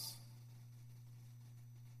was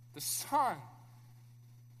the Son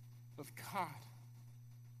of God.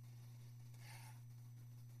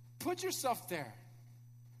 Put yourself there.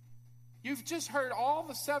 You've just heard all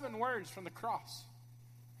the 7 words from the cross.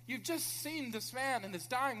 You've just seen this man in his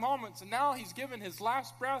dying moments, and now he's given his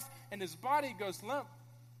last breath, and his body goes limp.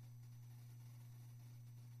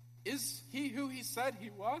 Is he who he said he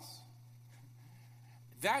was?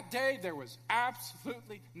 That day, there was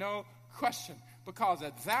absolutely no question, because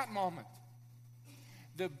at that moment,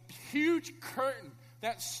 the huge curtain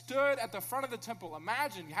that stood at the front of the temple,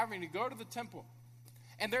 imagine having to go to the temple,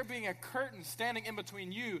 and there being a curtain standing in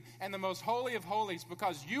between you and the most holy of holies,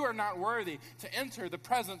 because you are not worthy to enter the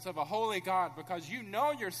presence of a holy God, because you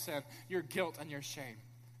know your sin, your guilt, and your shame.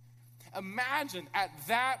 Imagine at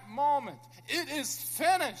that moment, it is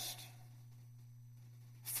finished.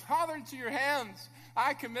 Father, into your hands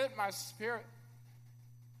I commit my spirit.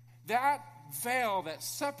 That veil that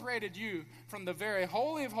separated you from the very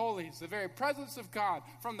holy of holies, the very presence of God,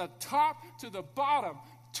 from the top to the bottom,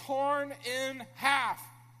 torn in half.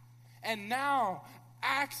 And now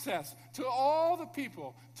access to all the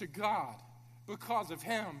people to God because of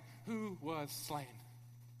him who was slain.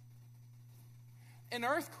 An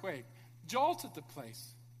earthquake jolted the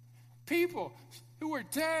place. People who were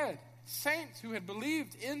dead, saints who had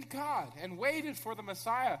believed in God and waited for the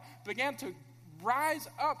Messiah, began to rise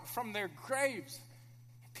up from their graves.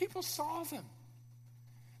 People saw them.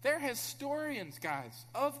 They're historians, guys,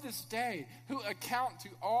 of this day who account to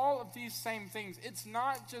all of these same things. It's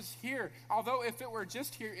not just here. Although if it were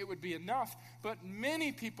just here, it would be enough. But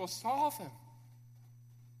many people saw them.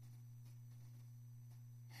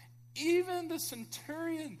 Even the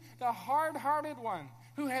centurion, the hard-hearted one,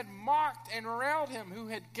 who had mocked and railed him, who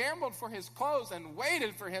had gambled for his clothes and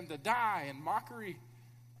waited for him to die in mockery.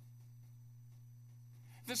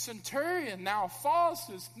 The centurion now falls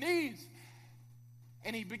to his knees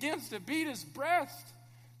and he begins to beat his breast,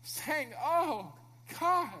 saying, "Oh,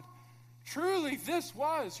 God, truly this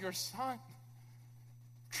was your son.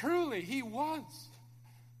 Truly he was."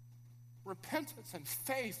 Repentance and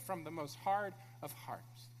faith from the most hard of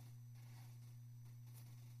hearts.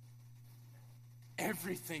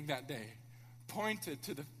 Everything that day pointed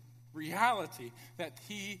to the reality that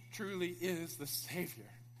he truly is the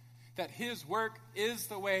Savior, that his work is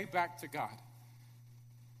the way back to God.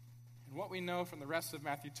 And what we know from the rest of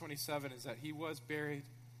Matthew 27 is that he was buried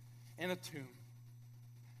in a tomb.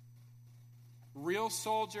 Real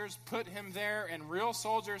soldiers put him there, and real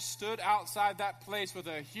soldiers stood outside that place with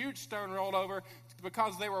a huge stone rolled over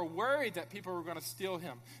because they were worried that people were going to steal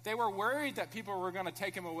him. They were worried that people were going to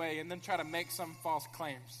take him away and then try to make some false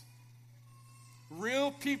claims.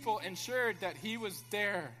 Real people ensured that he was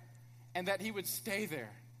there and that he would stay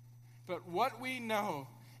there. But what we know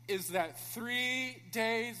is that 3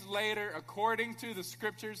 days later, according to the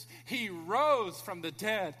scriptures, he rose from the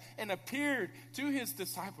dead and appeared to his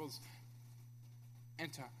disciples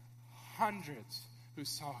and to hundreds who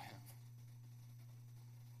saw him.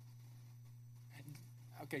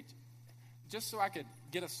 Okay, just so I could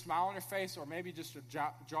get a smile on your face or maybe just a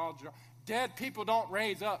jaw. Dead people don't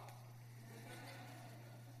raise up.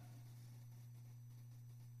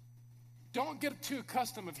 Don't get too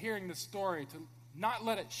accustomed of hearing this story to not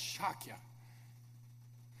let it shock you.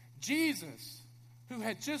 Jesus, who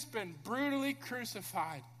had just been brutally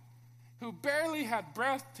crucified, who barely had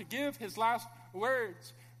breath to give his last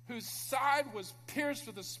words, whose side was pierced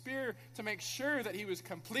with a spear to make sure that he was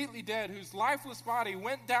completely dead, whose lifeless body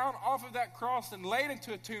went down off of that cross and laid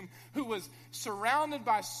into a tomb, who was surrounded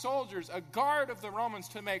by soldiers, a guard of the Romans,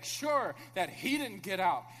 to make sure that he didn't get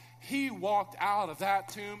out. He walked out of that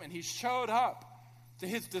tomb and he showed up to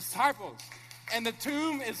his disciples. And the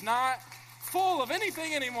tomb is not full of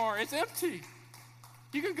anything anymore. It's empty.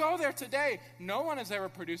 You can go there today. No one has ever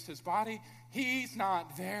produced his body. He's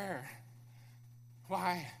not there.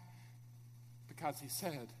 Why? Because he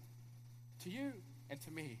said, to you and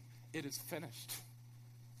to me, it is finished.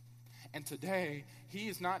 And today, he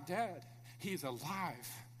is not dead. He's alive.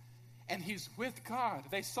 And he's with God.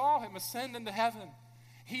 They saw him ascend into heaven.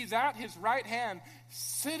 He's at his right hand,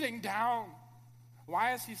 sitting down.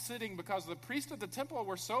 Why is he sitting? Because the priests of the temple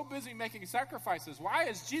were so busy making sacrifices. Why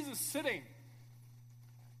is Jesus sitting?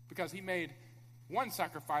 Because he made one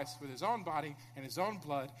sacrifice with his own body and his own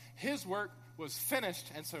blood. His work was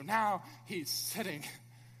finished, and so now he's sitting.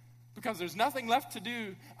 Because there's nothing left to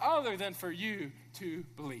do other than for you to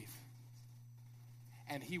believe.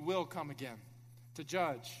 And he will come again to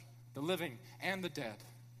judge the living and the dead.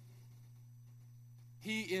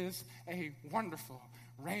 He is a wonderful,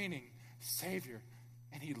 reigning Savior,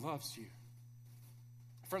 and he loves you.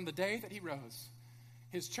 From the day that he rose,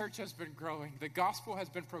 his church has been growing. The gospel has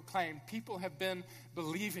been proclaimed. People have been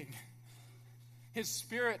believing. His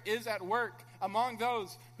Spirit is at work among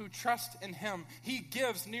those who trust in him. He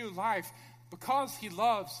gives new life because he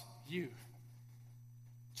loves you.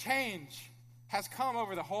 Change has come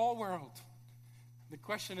over the whole world. The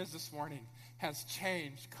question is this morning, has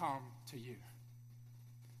change come to you?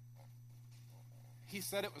 He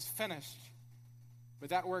said it was finished,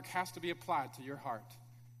 but that work has to be applied to your heart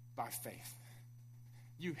by faith.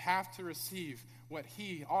 You have to receive what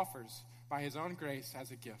he offers by his own grace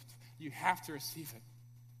as a gift. You have to receive it.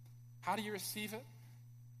 How do you receive it?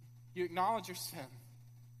 You acknowledge your sin.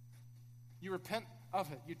 You repent of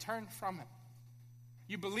it. You turn from it.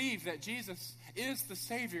 You believe that Jesus is the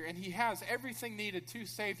Savior and he has everything needed to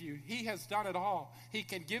save you. He has done it all. He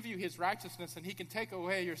can give you his righteousness and he can take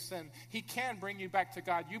away your sin. He can bring you back to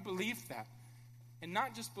God. You believe that. And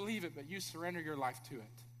not just believe it, but you surrender your life to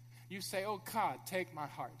it. You say, "Oh God, take my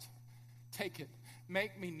heart. Take it.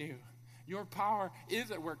 Make me new. Your power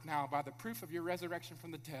is at work now by the proof of your resurrection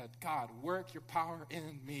from the dead. God, work your power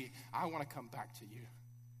in me. I want to come back to you."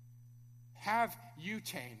 Have you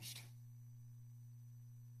changed?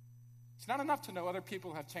 It's not enough to know other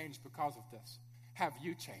people have changed because of this. Have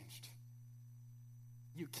you changed?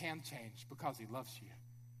 You can change because he loves you.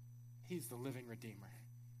 He's the living Redeemer.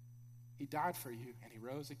 He died for you and he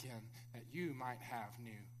rose again that you might have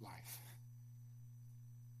new life.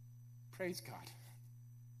 Praise God.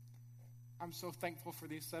 I'm so thankful for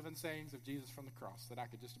these 7 sayings of Jesus from the cross that I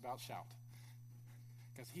could just about shout.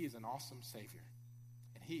 Because he is an awesome Savior.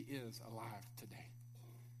 And he is alive today.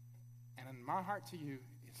 And in my heart to you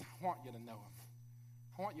is I want you to know him.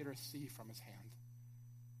 I want you to receive from his hand.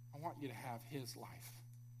 I want you to have his life.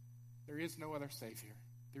 There is no other Savior.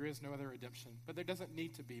 There is no other redemption. But there doesn't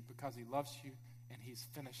need to be, because he loves you and he's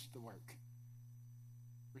finished the work.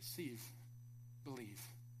 Receive, believe.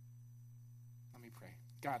 Let me pray.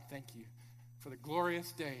 God, thank you for the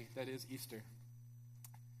glorious day that is Easter.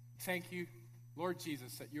 Thank you, Lord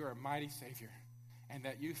Jesus, that you are a mighty Savior and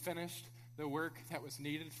that you finished the work that was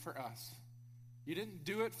needed for us. You didn't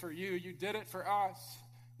do it for you. You did it for us.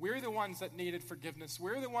 We're the ones that needed forgiveness.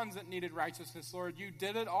 We're the ones that needed righteousness, Lord. You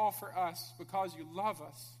did it all for us because you love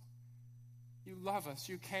us. You love us.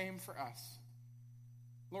 You came for us.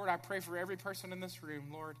 Lord, I pray for every person in this room,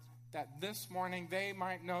 Lord, that this morning they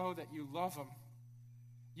might know that you love them.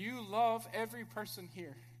 You love every person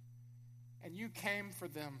here, and you came for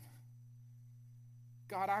them.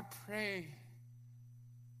 God, I pray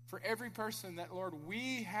for every person that, Lord,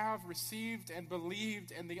 we have received and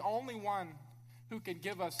believed in the only one who can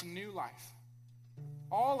give us new life.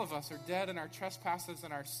 All of us are dead in our trespasses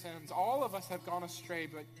and our sins. All of us have gone astray,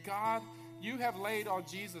 but God, you have laid on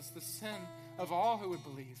Jesus the sin of all who would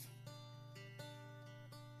believe.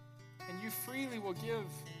 And you freely will give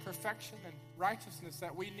perfection and righteousness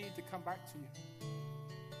that we need to come back to you.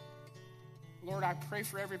 Lord, I pray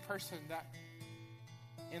for every person that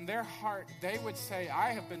in their heart they would say,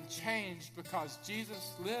 I have been changed because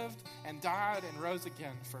Jesus lived and died and rose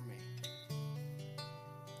again for me.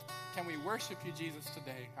 Can we worship you, Jesus,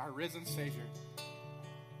 today, our risen Savior,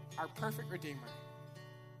 our perfect Redeemer,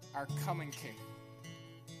 our coming King?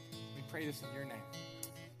 We pray this in your name.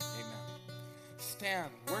 Amen.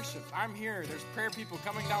 Stand, worship. I'm here. There's prayer people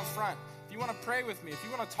coming down front. If you want to pray with me, if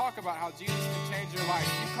you want to talk about how Jesus can change your life,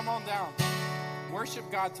 you come on down. Worship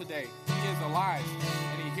God today. He is alive,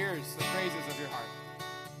 and he hears the praises of your heart.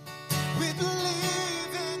 We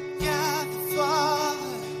believe in God the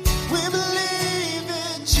Father. We believe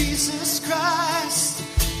in Jesus Christ.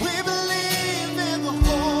 We believe in the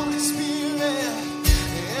Holy Spirit,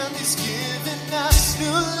 and he's given us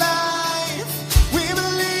new life. We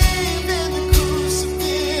believe in the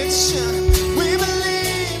crucifixion. We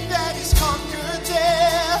believe that he's conquered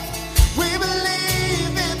death. We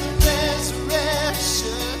believe in the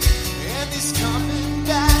resurrection, and he's coming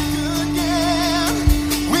back again.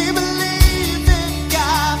 We believe in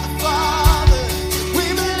God the Father. We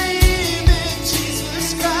believe in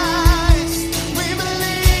Jesus Christ. We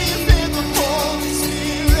believe in the Holy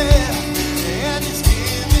Spirit, and he's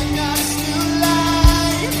giving us new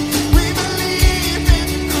life. We believe in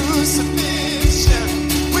the crucifixion.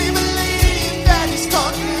 We believe that he's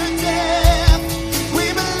conquered death. We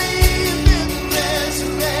believe in the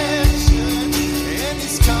resurrection, and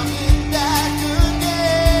he's coming back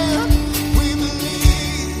again. We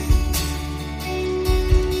believe.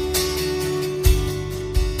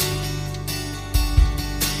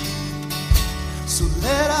 So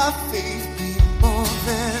let our faith be more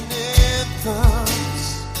than anthems,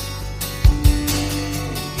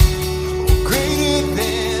 or greater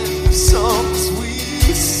than the songs we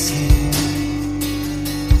sing.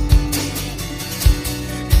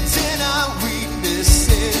 And in our weakness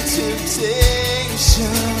and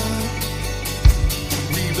temptation,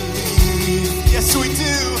 we believe. Yes, we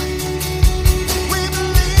do. We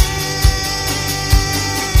believe.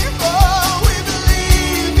 Oh, we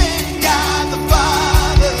believe in God the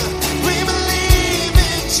Father. We believe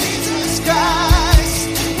in Jesus Christ.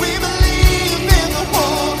 We believe in the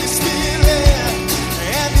Holy Spirit,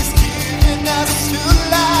 and he's given us new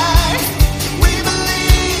life. We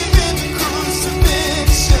believe in the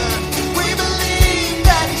crucifixion. We believe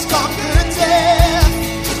that he's conquered death.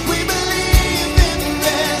 We believe in the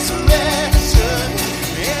resurrection,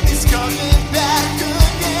 and he's coming back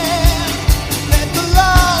again. Let the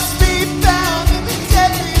lost be found and the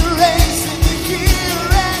dead be raised in the here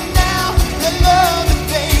and now. Let love and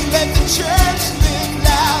faith, let the church live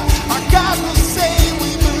loud. Our God will say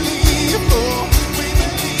we believe, oh, we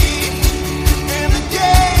believe. And the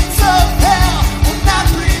gates of hell will not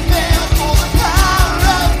prevail, for the power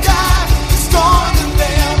of God is on the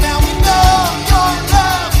veil. Now we know you're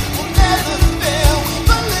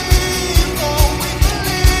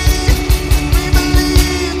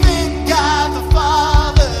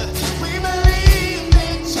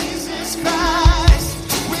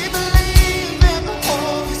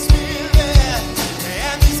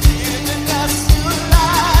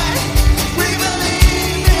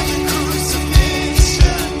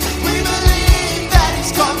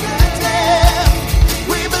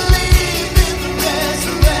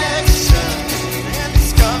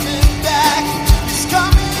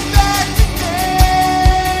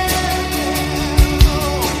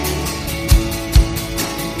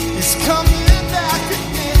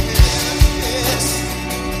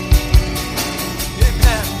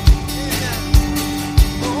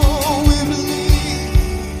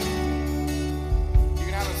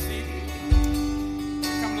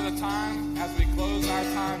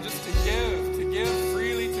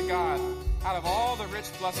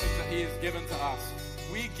that he has given to us.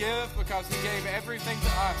 We give because he gave everything to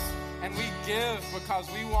us. And we give because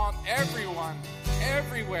we want everyone,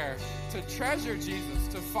 everywhere, to treasure Jesus,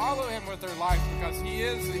 to follow him with their life, because he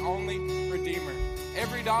is the only Redeemer.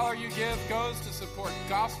 Every dollar you give goes to support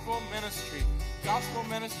gospel ministry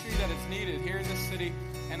that is needed here in this city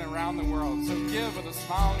and around the world. So give with a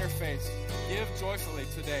smile on your face. Give joyfully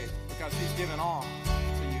today, because he's given all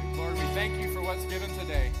to you. Lord, we thank you for what's given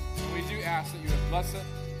today. And we do ask that you would bless it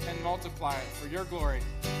and multiply it for your glory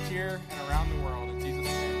here and around the world. In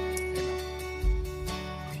Jesus' name.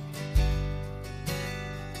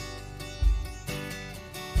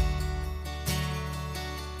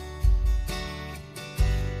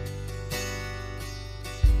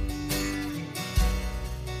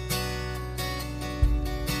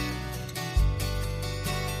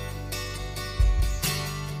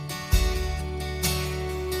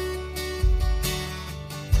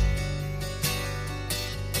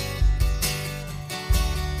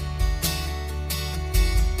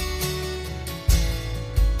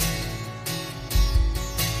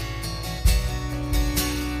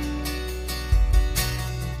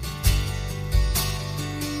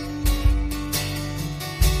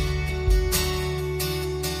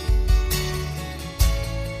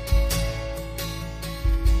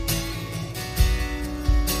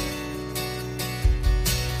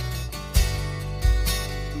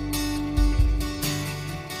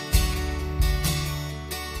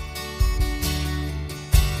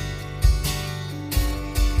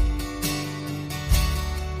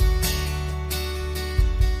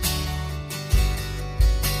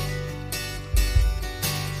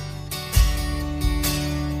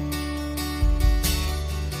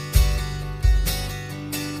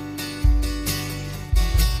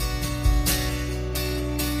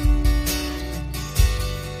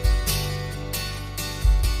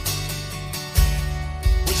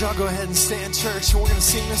 Y'all go ahead and stand, church, and we're going to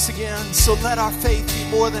sing this again. So let our faith be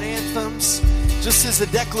more than anthems, just as a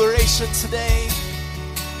declaration today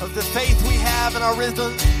of the faith we have in our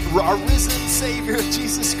risen Savior,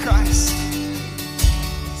 Jesus Christ.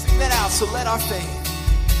 Sing that out. So let our faith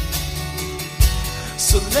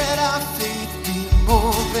be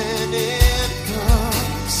more than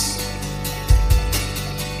anthems,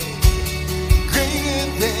 greater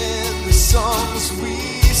than the songs we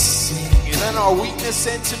sing. In our weakness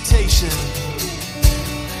and temptation,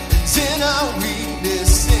 and in our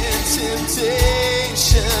weakness and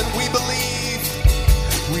temptation, we believe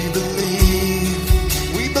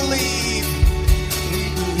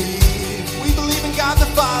in God the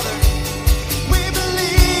Father. We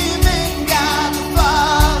believe in God the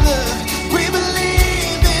Father. We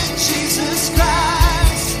believe in Jesus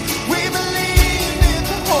Christ. We believe in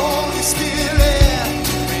the Holy Spirit.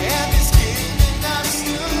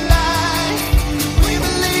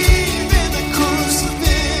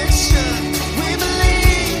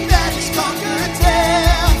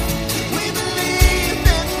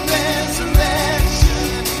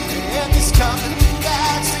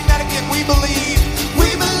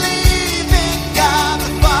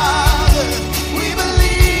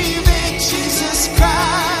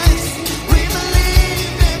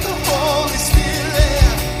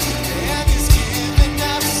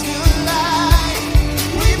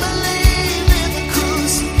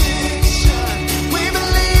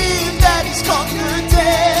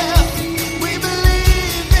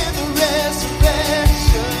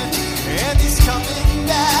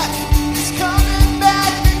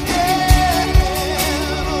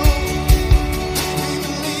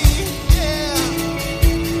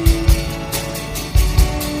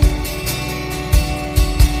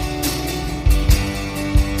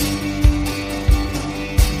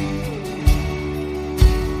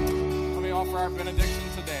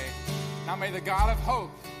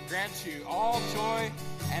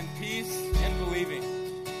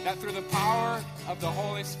 Through the power of the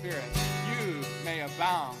Holy Spirit, you may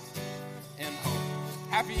abound in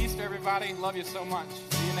hope. Happy Easter, everybody. Love you so much.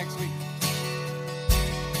 See you next week.